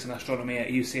physics and astronomy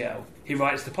at UCL. He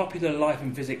writes the popular Life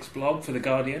and Physics blog for The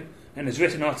Guardian and has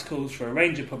written articles for a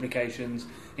range of publications,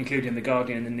 including The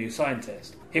Guardian and The New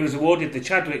Scientist. He was awarded the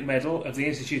Chadwick Medal of the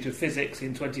Institute of Physics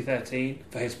in 2013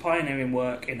 for his pioneering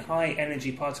work in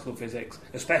high-energy particle physics,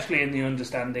 especially in the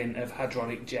understanding of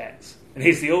hadronic jets. And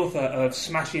he's the author of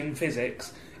Smashing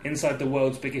Physics, Inside the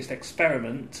World's Biggest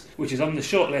Experiment, which is on the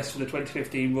shortlist for the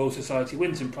 2015 Royal Society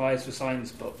Winton Prize for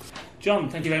Science Books. John,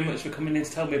 thank you very much for coming in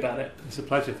to tell me about it. It's a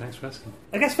pleasure, thanks for asking.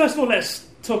 I guess first of all, let's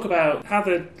talk about how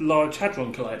the Large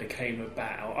Hadron Collider came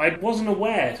about. I wasn't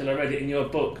aware till I read it in your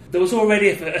book. There was already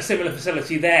a similar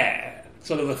facility there,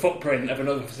 sort of the footprint of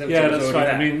another facility. Yeah, that's right.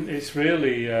 There. I mean, it's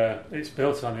really it's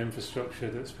built on infrastructure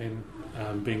that's been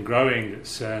growing at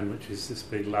CERN, which is this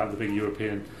big lab, the big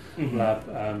European lab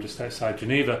just outside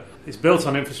Geneva. It's built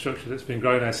on infrastructure that's been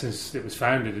growing there since it was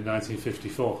founded in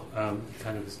 1954,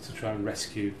 kind of to try and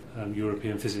rescue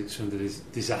European physics from the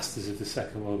disasters of the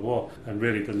Second World War. And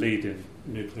really the lead in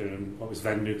nuclear and what was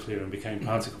then nuclear and became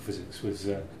particle physics was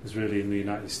really in the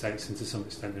United States and to some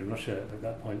extent in Russia at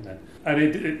that point then. And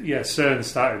CERN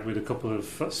started with a couple of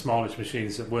smallish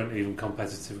machines that weren't even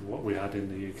competitive with what we had in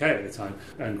the UK at the time,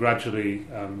 and gradually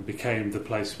became the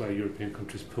place where European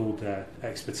countries pooled their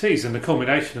expertise. And the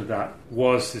culmination of that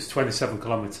was this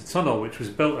 27-kilometre tunnel, which was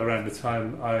built around the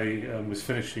time I was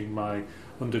finishing my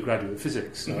undergraduate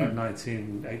physics, around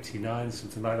 1989,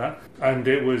 something like that. And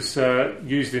it was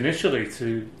used initially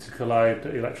to collide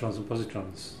electrons and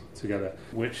positrons together,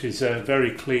 which is a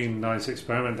very clean, nice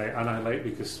experiment. They annihilate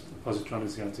because the positron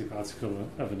is the antiparticle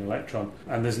of an electron,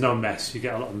 and there's no mess. You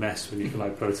get a lot of mess when you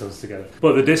collide protons together.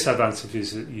 But the disadvantage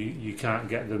is that you can't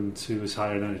get them to as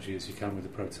high an energy as you can with a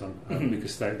proton,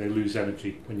 because they lose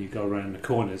energy when you go around the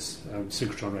corners,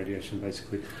 synchrotron radiation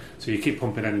basically. So you keep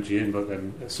pumping energy in, but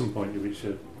then at some point you reach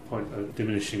a point of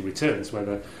diminishing returns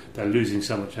where they're losing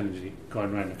so much energy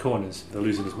going around the corners, they're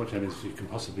losing as much energy as you can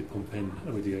possibly pump in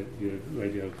with your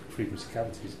radio frequency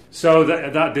cavities. So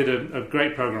that did a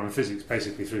great program of physics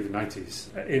basically through the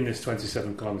 90s in this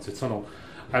 27-kilometre tunnel.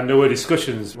 And there were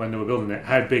discussions when they were building it,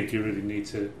 how big do you really need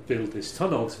to build this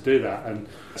tunnel to do that? And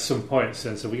at some point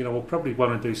then said, we'll probably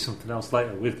want to do something else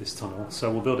later with this tunnel,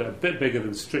 so we'll build it a bit bigger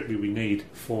than strictly we need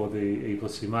for the E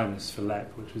plus C minus for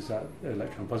LEP, which was that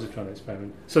electron-positron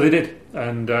experiment. So So they did,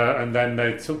 and then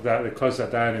they closed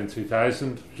that down in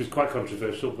 2000, which was quite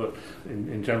controversial, but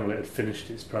in general it had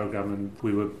finished its programme, and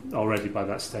we were already by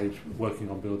that stage working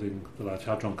on building the Large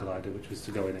Hadron Collider, which was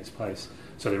to go in its place.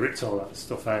 So they ripped all that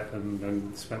stuff out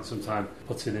and spent some time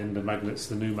putting in the magnets,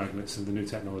 the new magnets and the new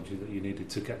technology that you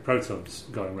needed to get protons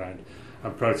going round.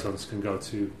 And protons can go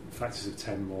to factors of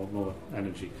 10 more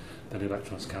energy than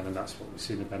electrons can, and that's what we've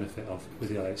seen the benefit of with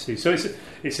the LHC. So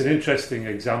it's an interesting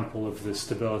example of the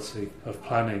stability of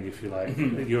planning, if you like.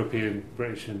 European,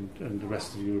 British and the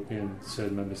rest of the European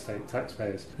CERN member state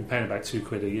taxpayers have been paying about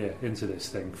 £2 a year into this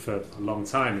thing for a long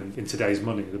time, and in today's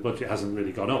money the budget hasn't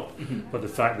really gone up, but the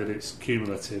fact that it's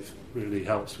cumulative really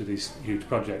helps with these huge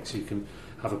projects. You can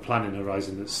have a planning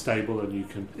horizon that's stable, and you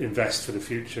can invest for the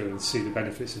future and see the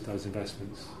benefits of those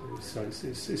investments. So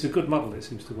it's a good model. It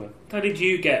seems to work. How did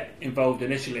you get involved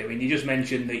initially? I mean, you just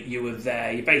mentioned that you were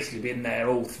there. You've basically been there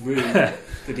all through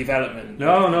the development.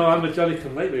 No, I'm a Johnny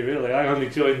come lately, really. I only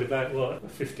joined about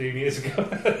 15 years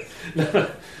ago.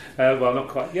 Well, not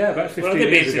quite. Yeah, about 15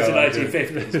 years ago. Well, since the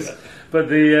 1950s. But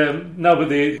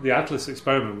the Atlas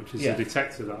experiment, which is the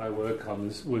detector that I work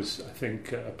on, was I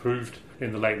think approved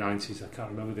in the late 90s. I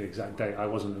can't remember the exact date. I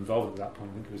wasn't involved at that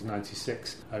point. I think it was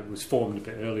 96. It was formed a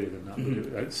bit earlier than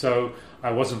that. So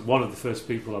I wasn't one of the first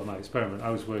people on that experiment.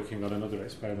 I was working on another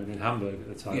experiment in Hamburg at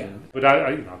the time. Yeah. But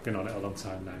I've been on it a long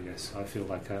time now. Yes, I feel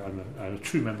like I'm a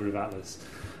true member of Atlas.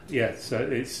 Yeah, so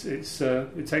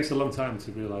it takes a long time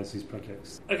to realise these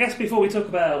projects. I guess before we talk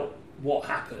about what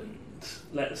happened,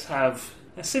 let's have,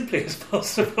 as simply as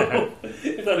possible,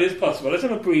 if that is possible, let's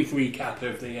have a brief recap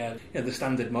of the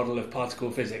standard model of particle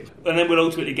physics, and then we'll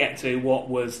ultimately get to what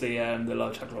was the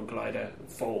Large Hadron Collider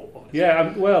for.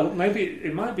 Yeah, well, maybe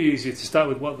it might be easier to start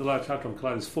with what the Large Hadron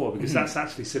Collider is for, because that's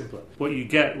actually simpler. What you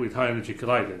get with high energy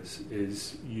colliders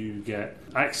is you get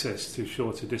access to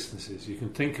shorter distances. You can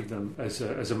think of them as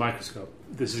a microscope.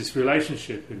 There's this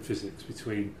relationship in physics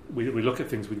between, we look at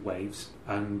things with waves,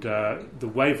 and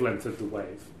the wavelength of the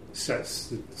wave sets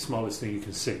the smallest thing you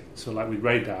can see. So like with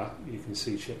radar, you can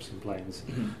see ships and planes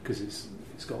because it's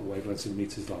got wavelengths in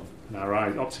meters long. And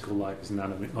our optical light is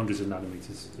hundreds of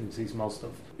nanometers. You can see small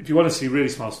stuff. If you want to see really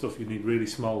small stuff, you need really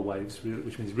small waves,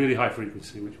 which means really high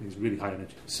frequency, which means really high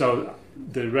energy. So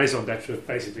the raison d'etre of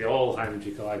basically all high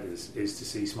energy colliders is to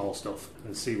see small stuff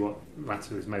and see what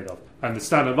matter is made of. And the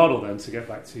standard model then, to get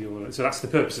back to your... So that's the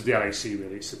purpose of the LHC,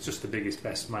 really. It's just the biggest,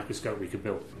 best microscope we could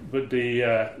build. But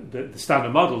the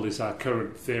standard model is our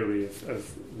current theory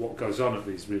of what goes on at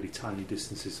these really tiny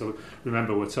distances. So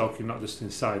remember, we're talking not just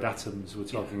inside atoms, we're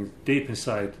talking deep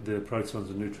inside the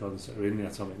protons and neutrons that are in the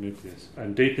atomic nucleus.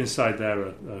 And deep inside there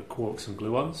are quarks and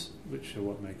gluons, which are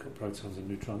what make up protons and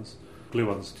neutrons.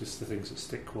 Gluons, just the things that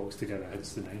stick quarks together,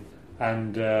 hence the name.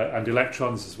 And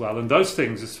electrons as well. And those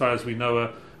things, as far as we know,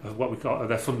 are what we call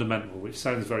they're fundamental, which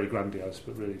sounds very grandiose,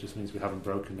 but really just means we haven't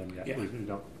broken them yet. Yeah.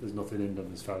 There's nothing in them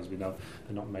as far as we know.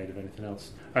 They're not made of anything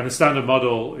else. And the standard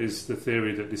model is the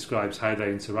theory that describes how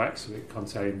they interact. So it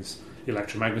contains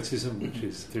electromagnetism, which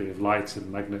is the theory of light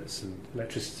and magnets and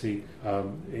electricity.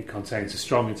 It contains a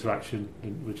strong interaction,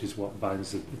 which is what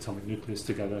binds the atomic nucleus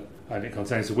together. And it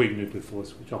contains a weak nuclear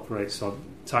force, which operates on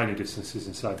tiny distances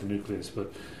inside the nucleus,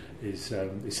 but is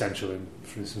essential in,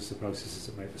 for instance, the processes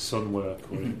that make the sun work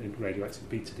or in radioactive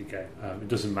beta decay. It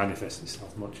doesn't manifest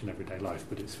itself much in everyday life,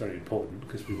 but it's very important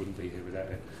because we wouldn't be here without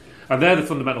it. And they're the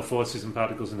fundamental forces in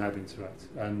particles and how they interact.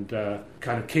 And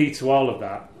kind of key to all of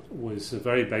that was a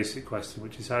very basic question,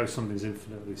 which is how something's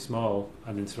infinitely small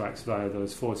and interacts via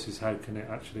those forces, how can it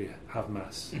actually have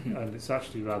mass? And it's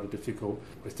actually rather difficult.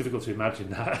 It's difficult to imagine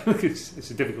that. it's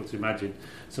difficult to imagine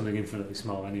something infinitely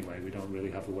small anyway. We don't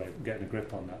really have a way of getting a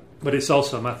grip on that. But it's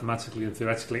also mathematically and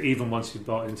theoretically, even once you've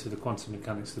bought into the quantum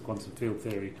mechanics, the quantum field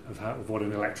theory of what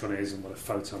an electron is and what a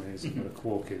photon is and what a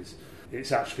quark is,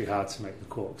 it's actually hard to make the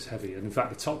quarks heavy. And in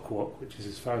fact, the top quark, which is,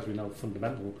 as far as we know,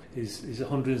 fundamental, is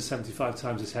 175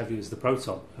 times as heavy as the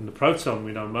proton. And the proton,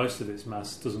 we know most of its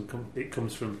mass it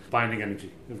comes from binding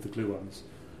energy of the gluons.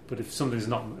 But if something's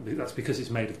not, that's because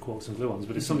it's made of quarks and gluons.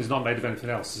 But if something's not made of anything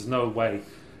else, there's no way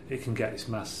it can get its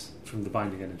mass from the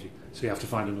binding energy. So you have to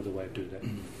find another way of doing it.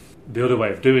 The other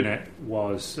way of doing it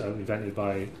was invented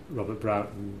by Robert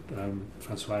Brout and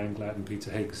Francois Englert and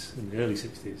Peter Higgs in the early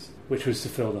 60s, which was to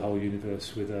fill the whole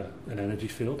universe with an energy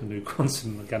field, a new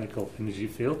quantum mechanical energy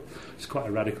field. It's quite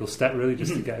a radical step, really,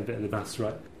 just to get a bit of the maths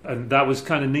right. And that was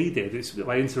kind of needed. It's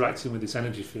by interacting with this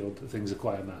energy field that things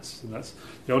acquire mass. And that's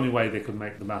the only way they could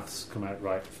make the maths come out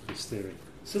right for this theory.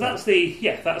 So that's the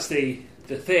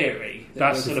theory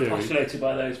that was sort of postulated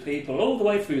by those people all the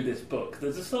way through this book.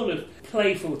 There's a sort of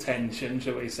playful tension,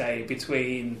 shall we say,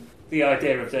 between the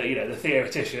idea of the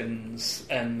theoreticians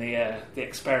and the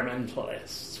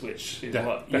experimentalists, which is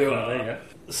what you are. Yeah.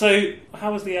 So,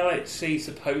 how was the LHC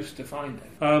supposed to find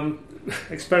it?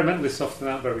 Experimentalists often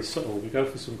aren't very subtle. We go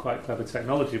for some quite clever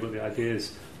technology, but the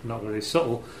ideas are not very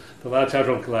subtle. The Large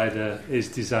Hadron Collider is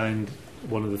designed.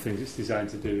 One of the things it's designed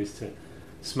to do is to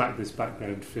smack this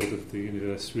background field of the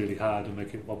universe really hard and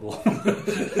make it wobble.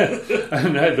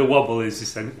 And the wobble is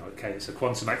essentially, it's a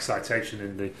quantum excitation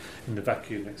in the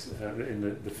vacuum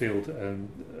in the field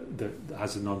that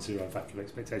has a non-zero vacuum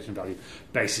expectation value.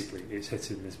 Basically, it's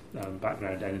hitting this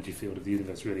background energy field of the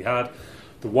universe really hard.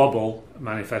 The wobble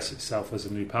manifests itself as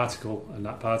a new particle, and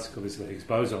that particle is the Higgs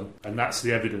boson, and that's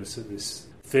the evidence that this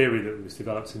theory that was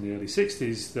developed in the early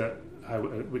 60s,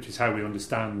 which is how we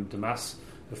understand the mass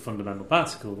of fundamental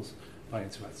particles by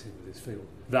interacting with this field.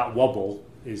 That wobble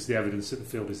is the evidence that the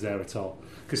field is there at all.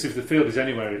 Because if the field is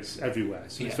anywhere, it's everywhere.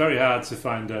 So it's very hard to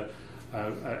find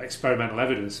experimental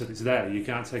evidence that it's there. You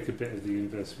can't take a bit of the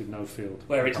universe with no field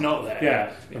where it's not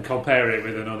there, and compare it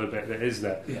with another bit that is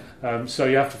there. Yeah. So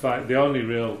you have to find the only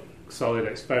real solid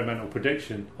experimental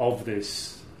prediction of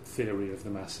this theory of the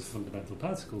mass of fundamental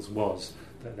particles was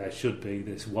that there should be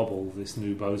this wobble, this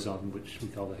new boson, which we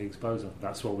call the Higgs boson.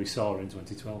 That's what we saw in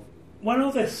 2012. When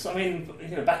all this,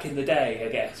 back in the day,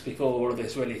 I guess, before all of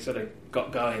this really sort of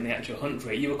got going, the actual hunt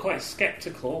for it, you were quite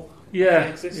sceptical of the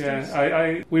existence.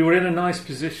 Yeah. We were in a nice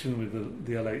position with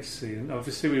the LHC, and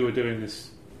obviously we were building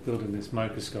this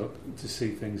microscope to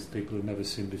see things people had never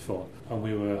seen before, and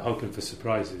we were hoping for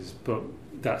surprises, but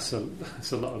that's a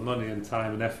lot of money and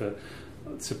time and effort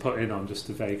to put in on just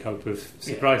a vague hope of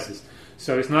surprises.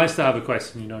 So it's nice to have a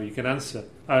question you can answer.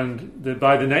 And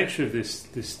by the nature of this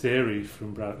theory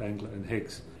from Brout, Englert and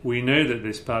Higgs, we knew that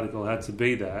this particle had to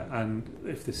be there, and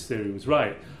if this theory was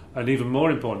right, and even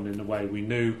more important in a way, we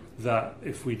knew that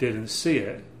if we didn't see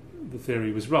it, the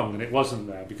theory was wrong, and it wasn't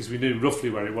there, because we knew roughly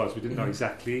where it was. We didn't know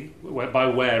exactly by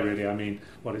where, really. I mean,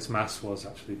 what its mass was,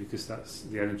 actually, because that's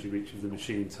the energy reach of the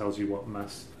machine tells you what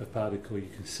mass of particle you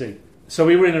can see. So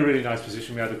we were in a really nice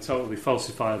position. We had a totally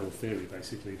falsifiable theory,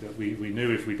 basically, that we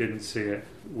knew if we didn't see it,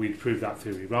 we'd prove that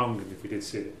theory wrong, and if we did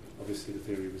see it, obviously the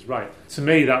theory was right. To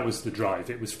me, that was the drive.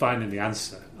 It was finding the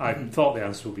answer. I thought the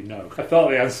answer would be no. I thought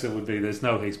the answer would be there's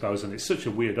no Higgs boson. It's such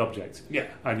a weird object. Yeah.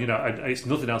 And, it's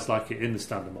nothing else like it in the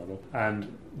Standard Model.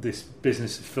 And this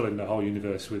business of filling the whole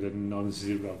universe with a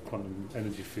non-zero quantum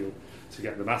energy field to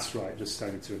get the maths right just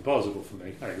sounded too implausible for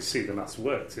me. I could see the maths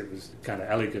worked. It was kind of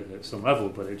elegant at some level,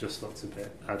 but it just looked a bit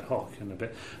ad hoc and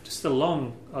just a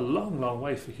long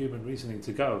way for human reasoning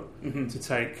to go to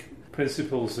take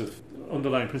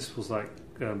underlying principles like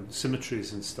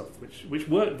symmetries and stuff, which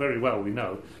work very well, we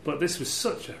know, but this was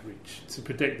such a reach to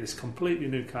predict this completely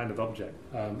new kind of object.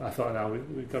 I thought, now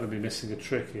we've got to be missing a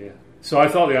trick here. So I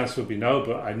thought the answer would be no,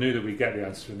 but I knew that we'd get the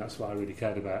answer, and that's what I really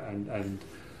cared about. And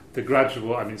the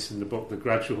gradual, it's in the book, the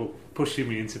gradual pushing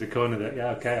me into the corner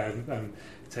that, I'm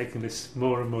taking this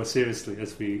more and more seriously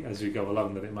as we go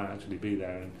along, that it might actually be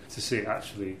there, and to see it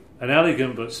actually an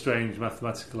elegant but strange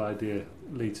mathematical idea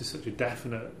lead to such a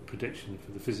definite prediction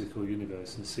for the physical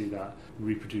universe, and see that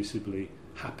reproducibly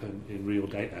happen in real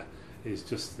data is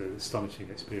just an astonishing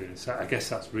experience. I guess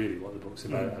that's really what the book's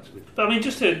about, actually. But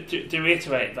just to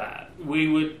reiterate that, we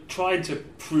were trying to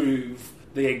prove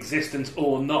the existence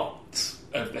or not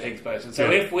of the Higgs boson. So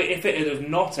if it had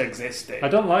not existed... I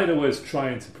don't like the words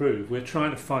trying to prove. We're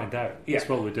trying to find out. That's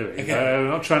what we're doing. Okay. We're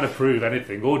not trying to prove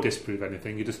anything or disprove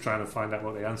anything. You're just trying to find out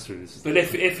what the answer is. But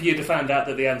if you'd have found out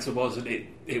that the answer was that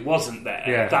it wasn't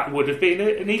there, that would have been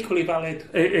an equally valid...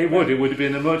 It would have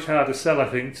been a much harder sell, I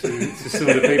think, to some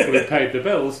of the people who paid the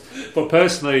bills. But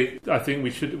personally, I think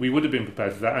we would have been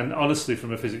prepared for that. And honestly,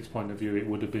 from a physics point of view, it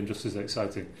would have been just as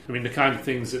exciting. I mean, the kind of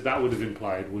things that would have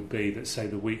implied would be that, say,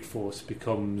 the weak force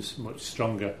becomes much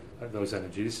stronger at those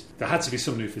energies. There had to be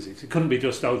some new physics. It couldn't be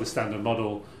just, the Standard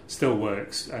Model still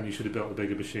works and you should have built a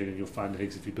bigger machine and you'll find the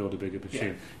Higgs if you build a bigger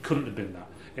machine. Couldn't have been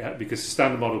that. Because the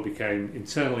Standard Model became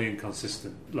internally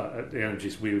inconsistent at the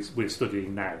energies we're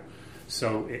studying now.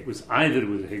 So it was either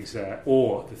with the Higgs there,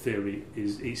 or the theory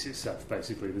eats itself,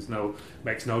 basically.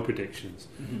 Makes no predictions.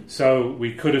 So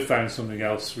we could have found something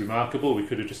else remarkable. We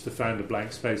could have just found a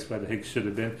blank space where the Higgs should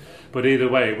have been. But either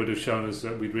way, it would have shown us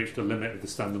that we'd reached the limit of the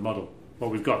Standard Model.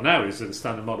 What we've got now is that the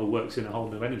Standard Model works in a whole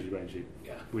new energy regime,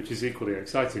 which is equally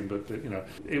exciting. But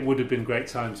it would have been great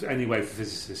times anyway for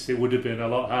physicists. It would have been a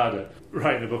lot harder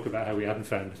writing a book about how we hadn't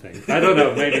found a thing. I don't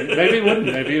know. Maybe it wouldn't.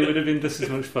 Maybe it would have been just as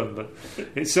much fun. But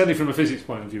it's certainly from a physics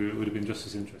point of view, it would have been just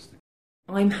as interesting.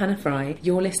 I'm Hannah Fry.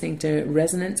 You're listening to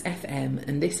Resonance FM,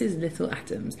 and this is Little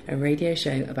Atoms, a radio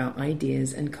show about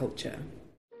ideas and culture.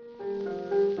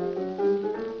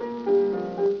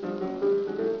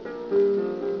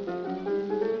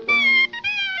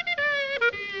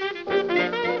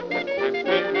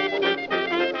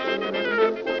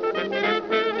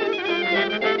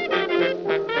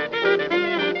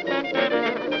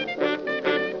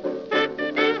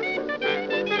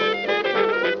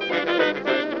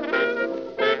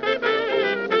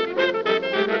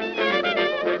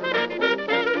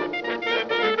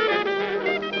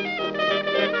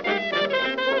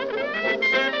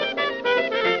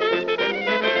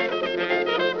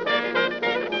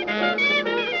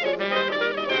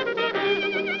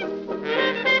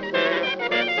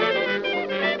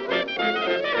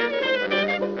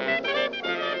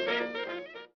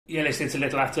 You're listening to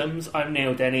Little Atoms. I'm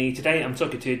Neil Denny. Today I'm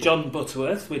talking to John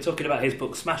Butterworth. We're talking about his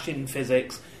book Smashing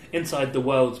Physics Inside the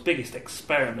World's Biggest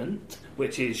Experiment,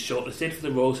 which is shortlisted for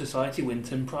the Royal Society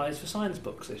Winton Prize for Science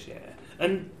Books this year.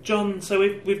 And John, so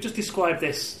we've just described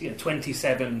this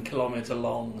 27-kilometre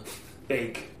long,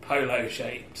 big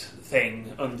polo-shaped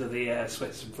thing under the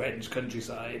Swiss and French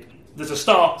countryside. There's a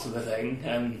start to the thing,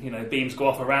 and beams go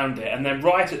off around it, and then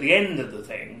right at the end of the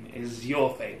thing is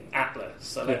your thing, Atlas.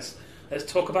 So let's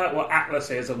talk about what Atlas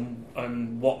is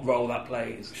and what role that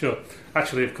plays. Sure.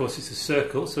 Actually, of course, it's a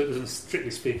circle, so it doesn't,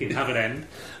 strictly speaking, have an end.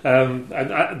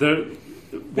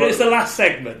 But it's the last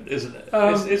segment, isn't it?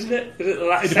 Isn't it? Is it the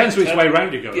last? It depends sector? which way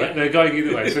round you go. Right? They're going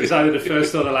either way, so it's either the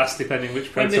first or the last, depending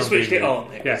which proton. When they switched it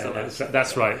on,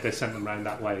 that's right. They sent them round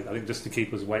that way. I think just to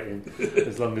keep us waiting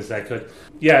as long as they could.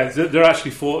 Yeah, there are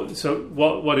actually four. So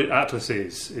what Atlas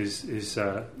is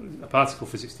a particle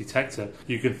physics detector.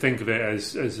 You can think of it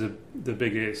as the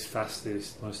biggest,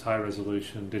 fastest, most high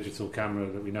resolution digital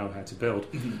camera that we know how to build,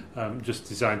 just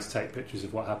designed to take pictures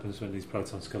of what happens when these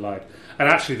protons collide. And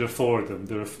actually, there are four of them.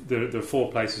 There are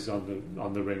four places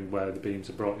on the ring where the beams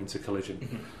are brought into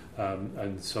collision,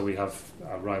 and so we have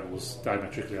our rivals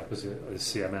diametrically opposite as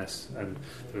CMS, and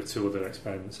there are two other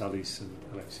experiments, ALICE and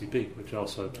LHCb, which are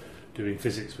also doing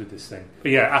physics with this thing.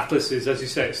 But yeah, Atlas is, as you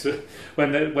say,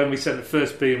 when we sent the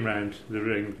first beam round the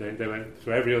ring, they went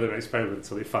through every other experiment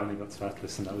until they finally got to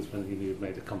Atlas, and that was when you knew we'd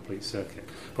made a complete circuit.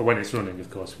 But when it's running, of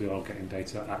course, we're all getting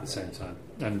data at the same time.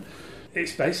 And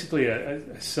it's basically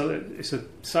it's a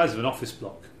size of an office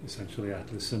block, essentially,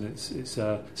 Atlas, and it's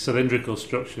a cylindrical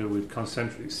structure with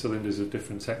concentric cylinders of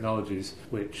different technologies,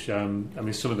 which, some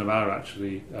of them are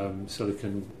actually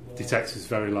silicon detectors,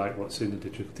 very like what's in the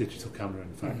digital camera,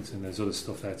 in fact, and there's other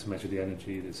stuff there to measure the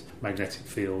energy. There's magnetic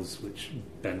fields which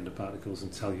bend the particles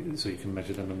and tell you, so you can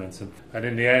measure their momentum. And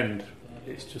in the end,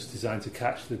 it's just designed to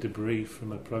catch the debris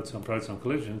from a proton-proton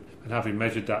collision, and having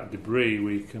measured that debris,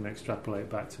 we can extrapolate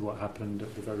back to what happened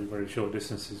at the very, very short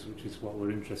distances, which is what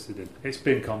we're interested in. It's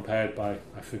been compared by,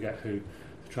 I forget who,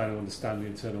 trying to understand the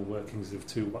internal workings of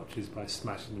two watches by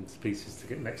smashing them to pieces to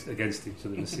get next against each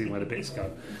other and see where the bits go.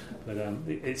 But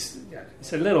it's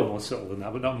a little more subtle than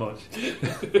that, but not much.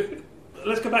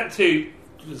 Let's go back to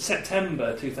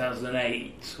September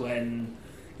 2008, when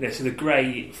to the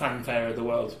great fanfare of the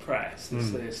world's press,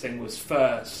 this thing was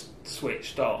first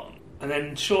switched on. And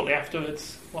then shortly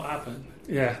afterwards, what happened?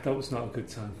 Yeah, that was not a good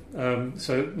time.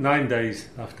 So 9 days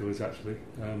afterwards, actually,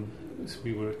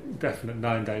 we were a definite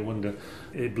 9-day wonder.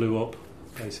 It blew up,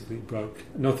 basically broke.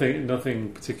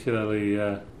 Nothing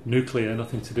particularly nuclear,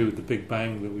 nothing to do with the Big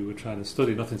Bang that we were trying to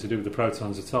study, nothing to do with the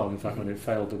protons at all. In fact, when it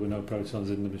failed, there were no protons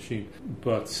in the machine.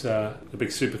 But the big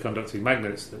superconducting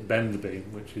magnets that bend the beam,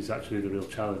 which is actually the real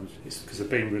challenge, is because the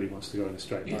beam really wants to go in a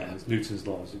straight line. It's Newton's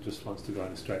laws, it just wants to go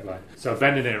in a straight line. So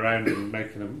bending it around and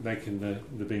making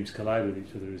the beams collide with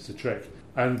each other is the trick.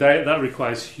 And that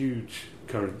requires huge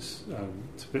currents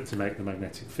to make the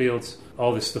magnetic fields.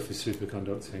 All this stuff is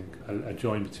superconducting. A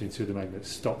join between two of the magnets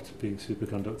stopped being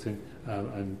superconducting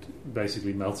and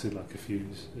basically melted like a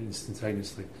fuse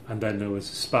instantaneously. And then there was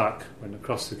a spark went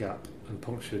across the gap and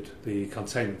punctured the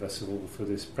containment vessel for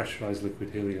this pressurised liquid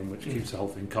helium, which keeps the whole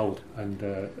thing cold. And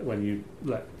when you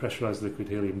let pressurised liquid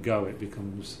helium go, it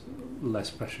becomes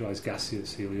less pressurised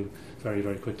gaseous helium very,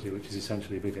 very quickly, which is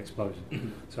essentially a big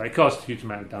explosion. So it caused a huge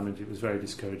amount of damage. It was very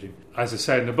discouraging. As I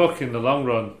say in the book, in the long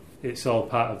run, it's all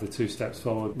part of the 2 steps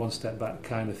forward, 1 step back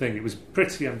kind of thing. It was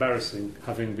pretty embarrassing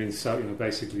having been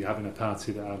basically having a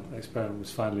party that our experiment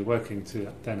was finally working,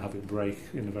 to then have it break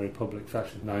in a very public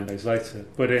fashion 9 days later.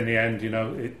 But in the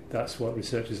end, that's what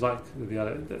research is like.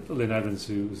 Lynn Evans,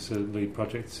 who was the lead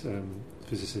project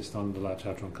physicist on the Large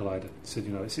Hadron Collider, said,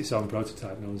 it's its own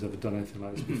prototype. No one's ever done anything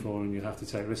like this before, and you have to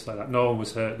take risks like that. No one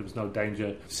was hurt. There was no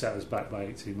danger. Set us back by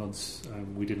 18 months.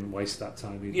 We didn't waste that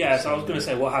time either. Yeah, so I was going to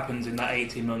say, what happens in that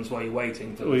 18 months while you're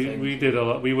waiting for the thing? We did a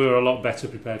lot. We were a lot better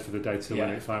prepared for the data when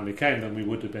it finally came than we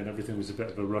would have been. Everything was a bit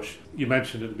of a rush. You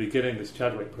mentioned at the beginning this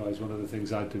Chadwick Prize. One of the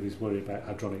things I do is worry about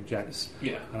hadronic jets.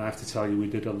 Yeah. And I have to tell you, we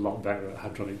did a lot better at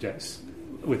hadronic jets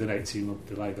with an 18-month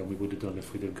delay than we would have done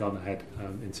if we'd have gone ahead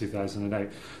in 2008.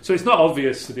 So it's not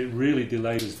obvious that it really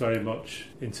delayed us very much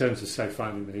in terms of, say,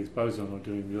 finding the Higgs boson or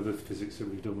doing the other physics that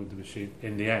we've done with the machine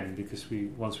in the end, because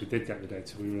once we did get the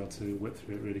data, we were able to whip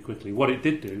through it really quickly. What it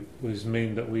did do was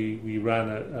mean that we ran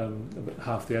at about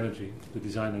half the energy, the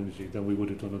design energy, than we would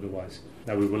have done otherwise.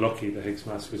 Now, we were lucky the Higgs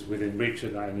mass was within reach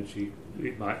of that energy.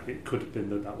 It could have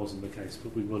been that wasn't the case,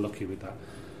 but we were lucky with that.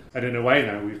 And in a way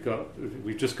now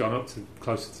we've just gone up to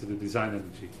closer to the design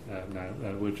energy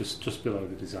now. We're just below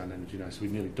the design energy now, so we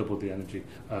nearly doubled the energy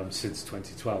since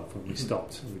 2012 when we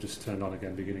stopped, and we just turned on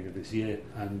again beginning of this year.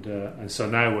 And so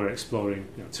now we're exploring,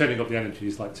 turning up the energy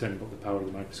is like turning up the power of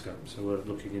the microscope. So we're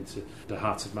looking into the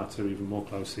heart of matter even more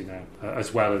closely now,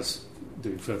 as well as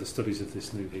doing further studies of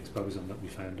this new Higgs boson that we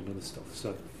found and other stuff.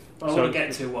 So I want to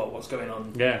get to what's going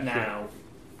on now. Yeah.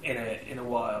 In a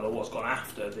while, or what's gone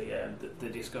after the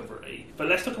discovery. But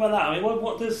let's talk about that. I mean,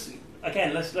 what does,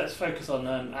 again? Let's focus on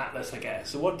Atlas, I guess.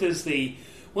 So what does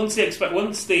once the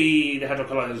Hadron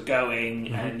Collider is going,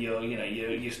 mm-hmm. and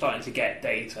you're starting to get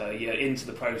data, you're into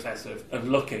the process of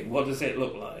looking. What does it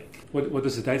look like? What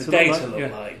does the data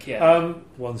look like? Yeah.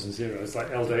 Ones and zeros,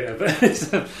 like L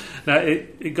data. Now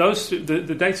it goes through,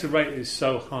 the data rate is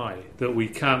so high that we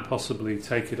can't possibly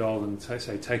take it all and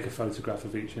take a photograph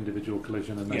of each individual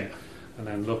collision and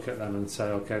then look at them and say,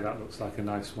 okay, that looks like a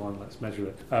nice one, let's measure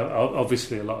it.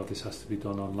 Obviously, a lot of this has to be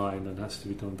done online and has to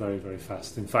be done very, very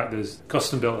fast. In fact, there's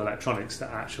custom-built electronics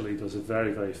that actually does a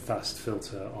very, very fast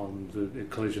filter on the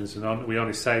collisions. And we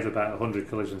only save about 100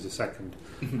 collisions a second,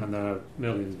 and there are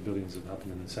millions and billions of them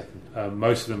happening in a second.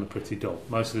 Most of them are pretty dull.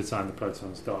 Most of the time, the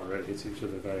protons don't really hit each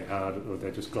other very hard, or they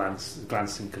just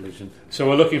glancing collision. So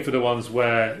we're looking for the ones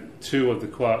where two of the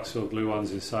quarks or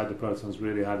gluons inside the protons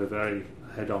really had a very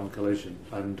head-on collision,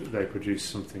 and they produce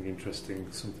something interesting,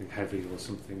 something heavy, or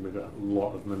something with a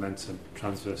lot of momentum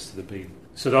transverse to the beam.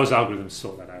 So those algorithms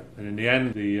sort that out, and in the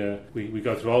end, we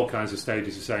go through all kinds of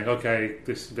stages of saying, okay,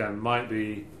 this again might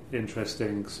be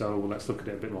interesting, so let's look at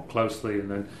it a bit more closely, and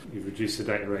then you reduce the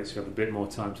data rates, you have a bit more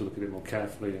time to look at it more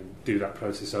carefully and do that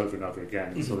process over and over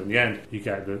again. Mm-hmm. So in the end you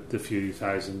get the few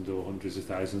thousand or hundreds of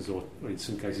thousands, or in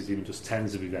some cases even just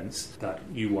tens of events that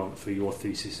you want for your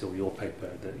thesis or your paper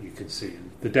that you can see.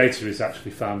 And the data is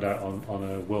actually found out on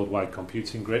a worldwide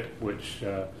computing grid, which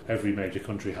every major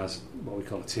country has what we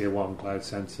call a tier 1 cloud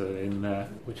center in there,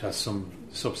 which has some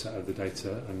subset of the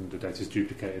data, and the data is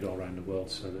duplicated all around the world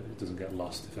so that it doesn't get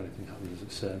lost if anything happens at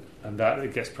CERN. And that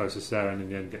it gets processed there, and in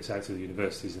the end gets out to the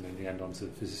universities, and in the end onto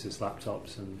the physicists'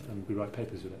 laptops, and we write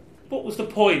papers with it. What was the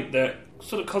point that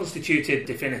sort of constituted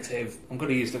definitive, I'm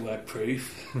going to use the word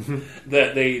proof,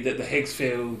 that the Higgs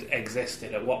field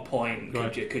existed? At what point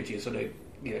could you sort of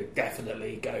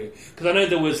definitely go? Because I know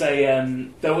there was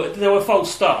there were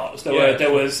false starts.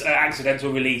 There was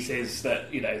accidental releases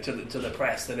that to the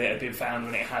press that it had been found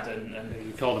when it hadn't. And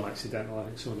you call them accidental. I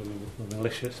think some of them were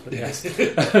malicious. But yes.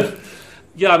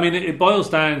 Yeah, I mean it boils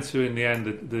down to in the end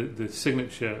the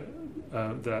signature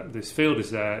that this field is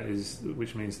there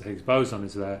which means the Higgs boson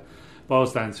is there.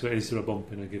 Boils down to, is there a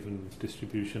bump in a given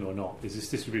distribution or not? Is this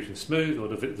distribution smooth, or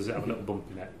does it have a little bump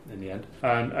in it in the end?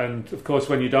 And of course,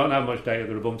 when you don't have much data,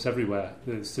 there are bumps everywhere.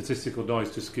 The statistical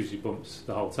noise just gives you bumps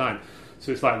the whole time.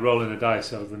 So it's like rolling a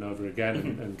dice over and over again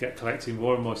and collecting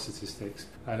more and more statistics.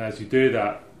 And as you do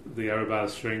that, the error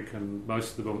bars shrink and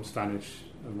most of the bumps vanish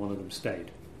and one of them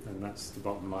stayed. And that's the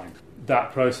bottom line.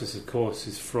 That process, of course,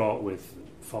 is fraught with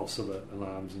false alert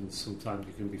alarms, and sometimes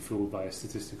you can be fooled by a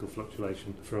statistical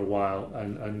fluctuation for a while,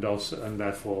 and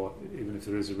therefore, even if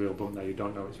there is a real bump there, you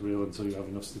don't know it's real until you have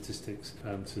enough statistics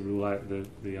to rule out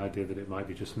the idea that it might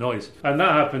be just noise. And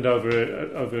that happened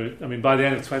over. I mean, by the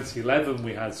end of 2011,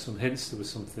 we had some hints there was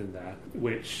something there,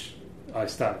 which I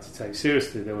started to take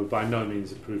seriously. They were by no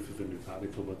means a proof of a new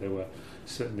particle, but they were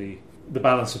certainly. The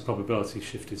balance of probability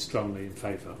shifted strongly in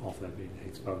favour of there being a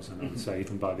Higgs boson, I would say,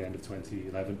 even by the end of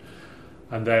 2011.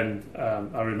 And then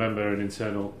I remember an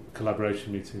internal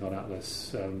collaboration meeting on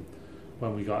Atlas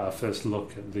when we got our first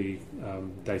look at the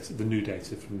data, the new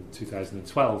data from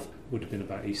 2012, would have been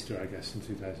about Easter, I guess, in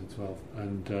 2012,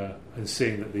 and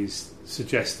seeing that these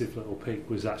suggestive little peak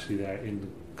was actually there in the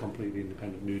completely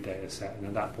independent new data set, and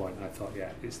at that point I thought,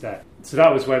 yeah, it's there. So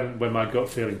that was when my gut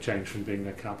feeling changed from being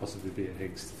there can't possibly be a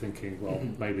Higgs to thinking, well,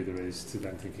 maybe there is, to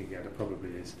then thinking, yeah, there probably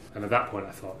is. And at that point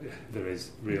I thought, yeah, there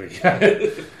is, really.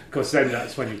 Of course, then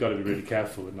that's when you've got to be really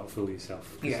careful and not fool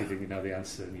yourself, because you think you know the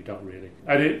answer and you don't really.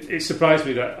 And it surprised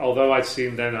me that although I'd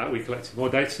seen then that we collected more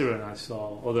data and I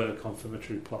saw other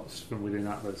confirmatory plots from within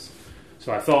Atlas,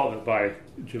 so I thought that by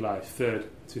July 3rd,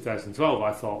 2012,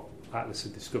 I thought Atlas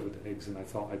had discovered the Higgs, and I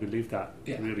thought I believed that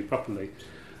really properly.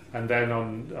 And then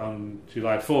on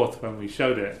July 4th, when we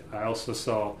showed it, I also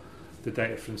saw the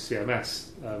data from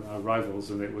CMS, our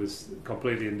rivals, and it was a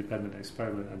completely independent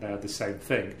experiment, and they had the same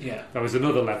thing. Yeah. There was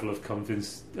another level of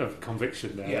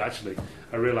conviction there. Yeah. Actually,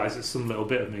 I realised that some little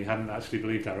bit of me hadn't actually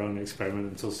believed our own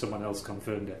experiment until someone else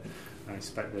confirmed it. I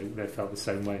expect they felt the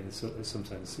same way in some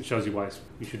sense. It shows you why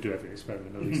you should do every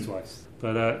experiment at least twice.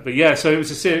 But yeah, so it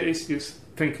was it's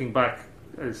thinking back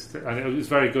And it was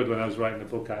very good when I was writing the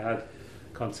book. I had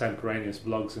contemporaneous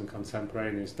blogs and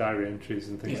contemporaneous diary entries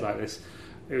and things like this.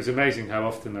 It was amazing how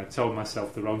often I told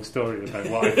myself the wrong story about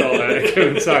what I thought at a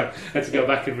given time. I had to go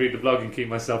back and read the blog and keep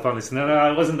myself honest. No,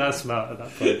 I wasn't that smart at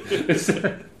that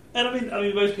point. And I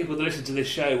mean, most people that listen to this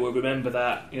show will remember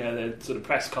that, the sort of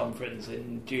press conference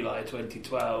in July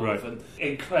 2012, right, and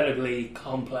incredibly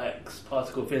complex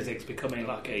particle physics becoming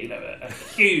like a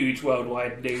huge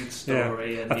worldwide news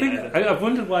story. Yeah. And I've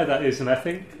wondered why that is, and I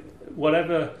think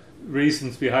whatever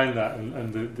reasons behind that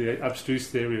and the abstruse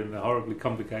theory and the horribly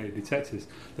complicated detectors,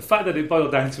 the fact that it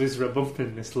boiled down to is there a bump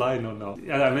in this line or not?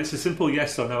 I mean, it's a simple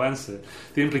yes or no answer.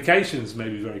 The implications may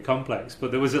be very complex,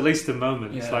 but there was at least a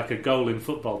moment. It's like a goal in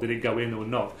football. Did it go in or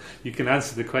not? You can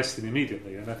answer the question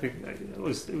immediately, and I think it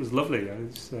was lovely. It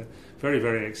was very,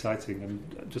 very exciting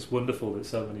and just wonderful that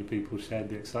so many people shared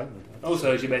the excitement.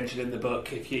 Also, as you mentioned in the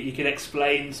book, if you can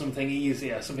explain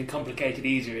something complicated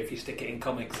easier if you stick it in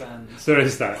Comic Sans. There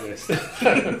is that, yes.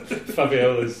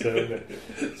 Fabiola's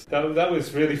that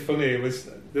was really funny.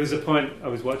 There was a point, I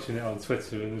was watching it on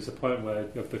Twitter, and there was a point where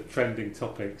of the trending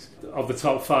topics of the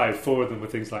top 5, 4 of them were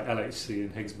things like LHC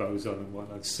and Higgs boson and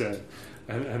whatnot, CERN,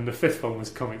 and the 5th one was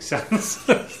Comic Sans.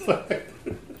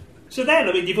 So then,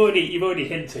 I mean, you've already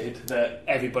hinted that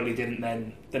everybody didn't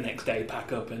then the next day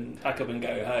pack up and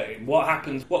go home. What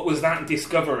happens? What was that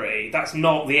discovery? That's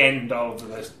not the end of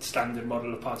the standard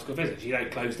model of particle physics. You don't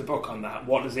close the book on that.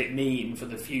 What does it mean for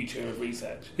the future of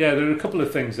research? Yeah, there are a couple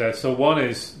of things there. So one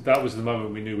is that was the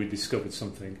moment we knew we discovered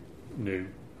something new,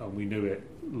 and we knew it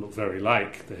looked very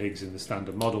like the Higgs in the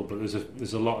standard model, but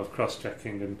there's a lot of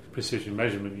cross-checking and precision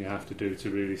measurement you have to do to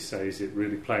really say, is it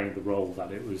really playing the role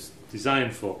that it was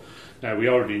designed for? Now, we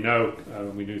already know,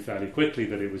 we knew fairly quickly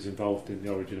that it was involved in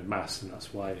the origin of mass, and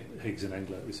that's why Higgs and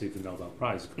Englert received the Nobel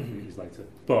Prize a couple of years later.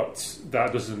 But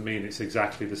that doesn't mean it's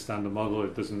exactly the standard model.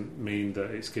 It doesn't mean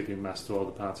that it's giving mass to all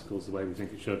the particles the way we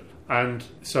think it should. And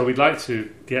so we'd like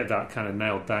to get that kind of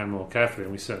nailed down more carefully,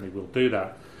 and we certainly will do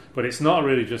that. But it's not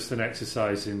really just an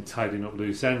exercise in tidying up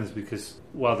loose ends, because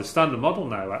while the standard model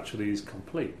now actually is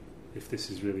complete, if this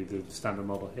is really the standard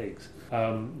model Higgs,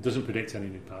 doesn't predict any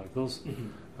new particles.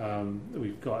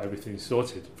 We've got everything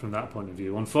sorted from that point of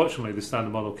view. Unfortunately, the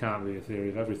standard model can't be a theory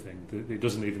of everything. It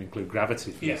doesn't even include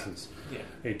gravity, for instance.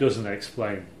 It doesn't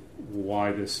explain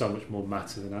why there's so much more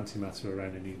matter than antimatter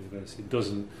around in the universe. It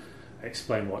doesn't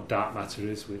explain what dark matter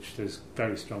is, which there's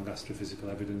very strong astrophysical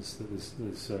evidence that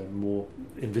there's more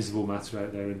invisible matter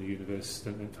out there in the universe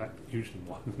than, in fact, usually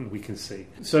more than we can see.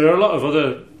 So there are a lot of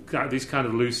other these kind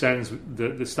of loose ends.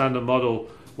 The standard model,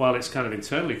 while it's kind of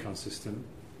internally consistent,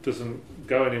 doesn't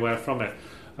go anywhere from it.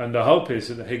 And the hope is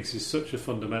that the Higgs is such a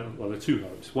fundamental... Well, there are two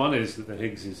hopes. One is that the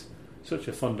Higgs is such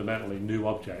a fundamentally new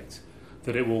object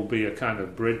that it will be a kind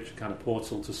of bridge, kind of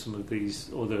portal to some of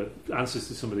these other answers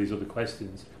to some of these other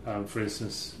questions. For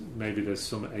instance, maybe there's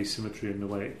some asymmetry in the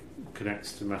way it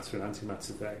connects to matter and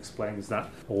antimatter that explains that.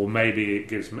 Or maybe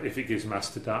if it gives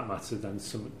mass to dark matter, then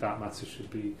some dark matter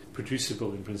should be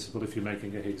producible in principle. If you're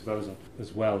making a Higgs boson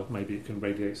as well, maybe it can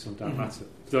radiate some dark matter.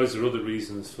 Those are other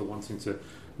reasons for wanting to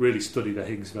really study the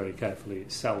Higgs very carefully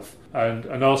itself.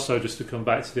 And also, just to come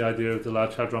back to the idea of the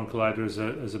Large Hadron Collider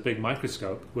as a big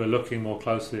microscope, we're looking more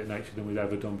closely at nature than we've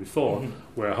ever done before.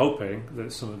 We're hoping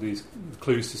that some of these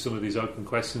clues to some of these open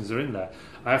questions are in there.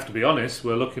 I have to be honest,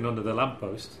 we're looking under the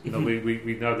lamppost. You know,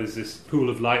 we know there's this pool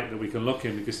of light that we can look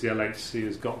in because the LHC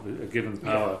has got a given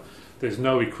power. There's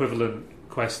no equivalent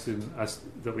question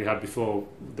that we had before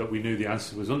that we knew the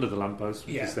answer was under the lamppost,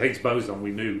 because the Higgs boson,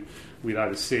 we knew we'd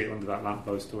either see it under that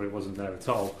lamppost or it wasn't there at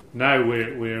all. Now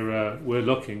we are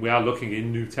looking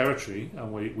in new territory,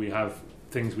 and we have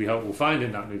things we hope we'll find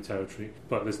in that new territory,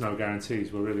 but there's no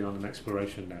guarantees. We're really on an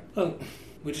exploration now. Well,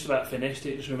 we're just about finished.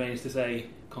 It just remains to say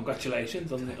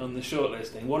congratulations on the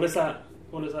shortlisting. What does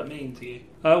that mean to you?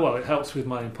 Well, it helps with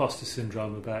my imposter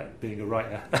syndrome about being a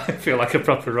writer. I feel like a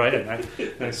proper writer now.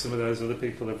 And some of those other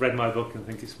people have read my book and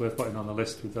think it's worth putting on the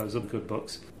list with those other good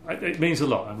books. It means a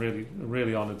lot. I'm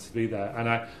really honoured to be there. And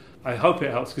I hope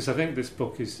it helps, because I think this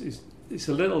book is it's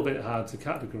a little bit hard to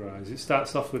categorise. It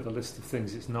starts off with a list of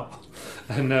things it's not.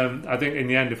 And I think in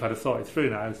the end, if I'd have thought it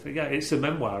through now, I'd think, it's a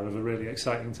memoir of a really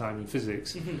exciting time in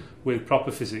physics, with proper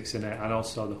physics in it, and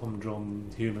also the humdrum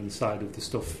human side of the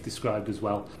stuff described as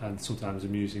well, and sometimes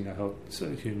amusing, I hope,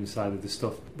 human side of the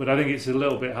stuff. But I think it's a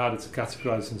little bit harder to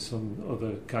categorise than some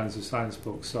other kinds of science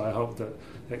books, so I hope that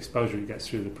the exposure it gets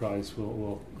through the prize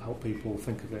will help people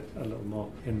think of it a little more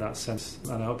in that sense,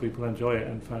 and I hope people enjoy it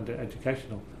and find it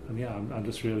educational. I'm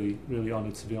just really, really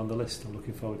honoured to be on the list. I'm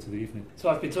looking forward to the evening. So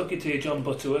I've been talking to John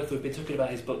Butterworth. We've been talking about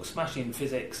his book Smashing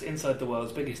Physics, Inside the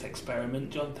World's Biggest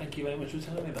Experiment. John, thank you very much for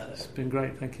telling me about it. It's been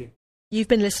great, thank you. You've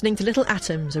been listening to Little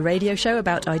Atoms, a radio show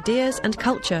about ideas and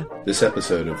culture. This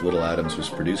episode of Little Atoms was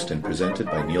produced and presented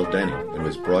by Neil Denny and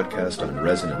was broadcast on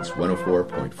Resonance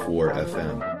 104.4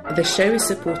 FM. The show is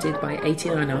supported by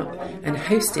 89UP and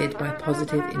hosted by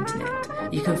Positive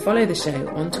Internet. You can follow the show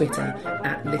on Twitter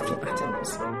at Little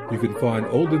Atoms. You can find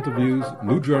old interviews,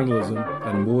 new journalism,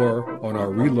 and more on our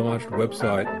relaunched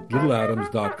website,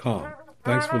 littleatoms.com.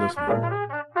 Thanks for listening.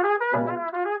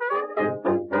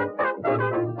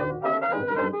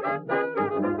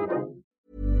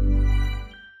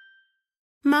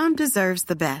 Mom deserves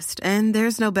the best, and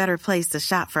there's no better place to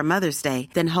shop for Mother's Day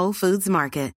than Whole Foods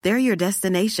Market. They're your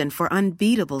destination for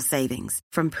unbeatable savings,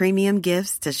 from premium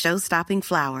gifts to show-stopping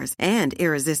flowers and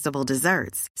irresistible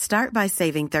desserts. Start by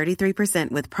saving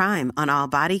 33% with Prime on all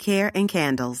body care and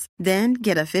candles. Then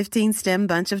get a 15-stem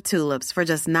bunch of tulips for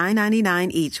just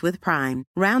 $9.99 each with Prime.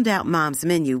 Round out Mom's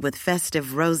menu with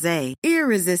festive rosé,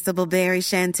 irresistible berry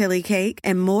chantilly cake,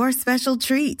 and more special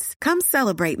treats. Come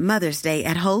celebrate Mother's Day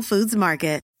at Whole Foods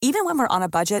Market. Even when we're on a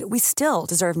budget, we still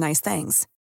deserve nice things.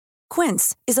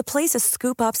 Quince is a place to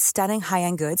scoop up stunning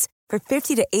high-end goods for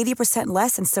 50 to 80%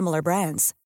 less than similar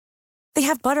brands. They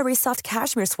have buttery soft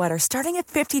cashmere sweaters starting at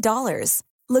 $50,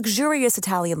 luxurious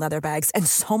Italian leather bags, and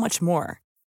so much more.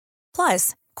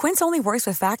 Plus, Quince only works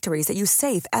with factories that use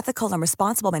safe, ethical, and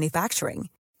responsible manufacturing.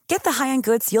 Get the high-end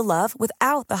goods you'll love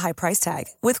without the high price tag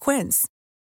with Quince.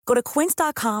 Go to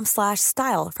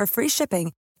quince.com/style for free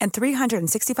shipping and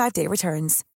 365-day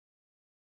returns.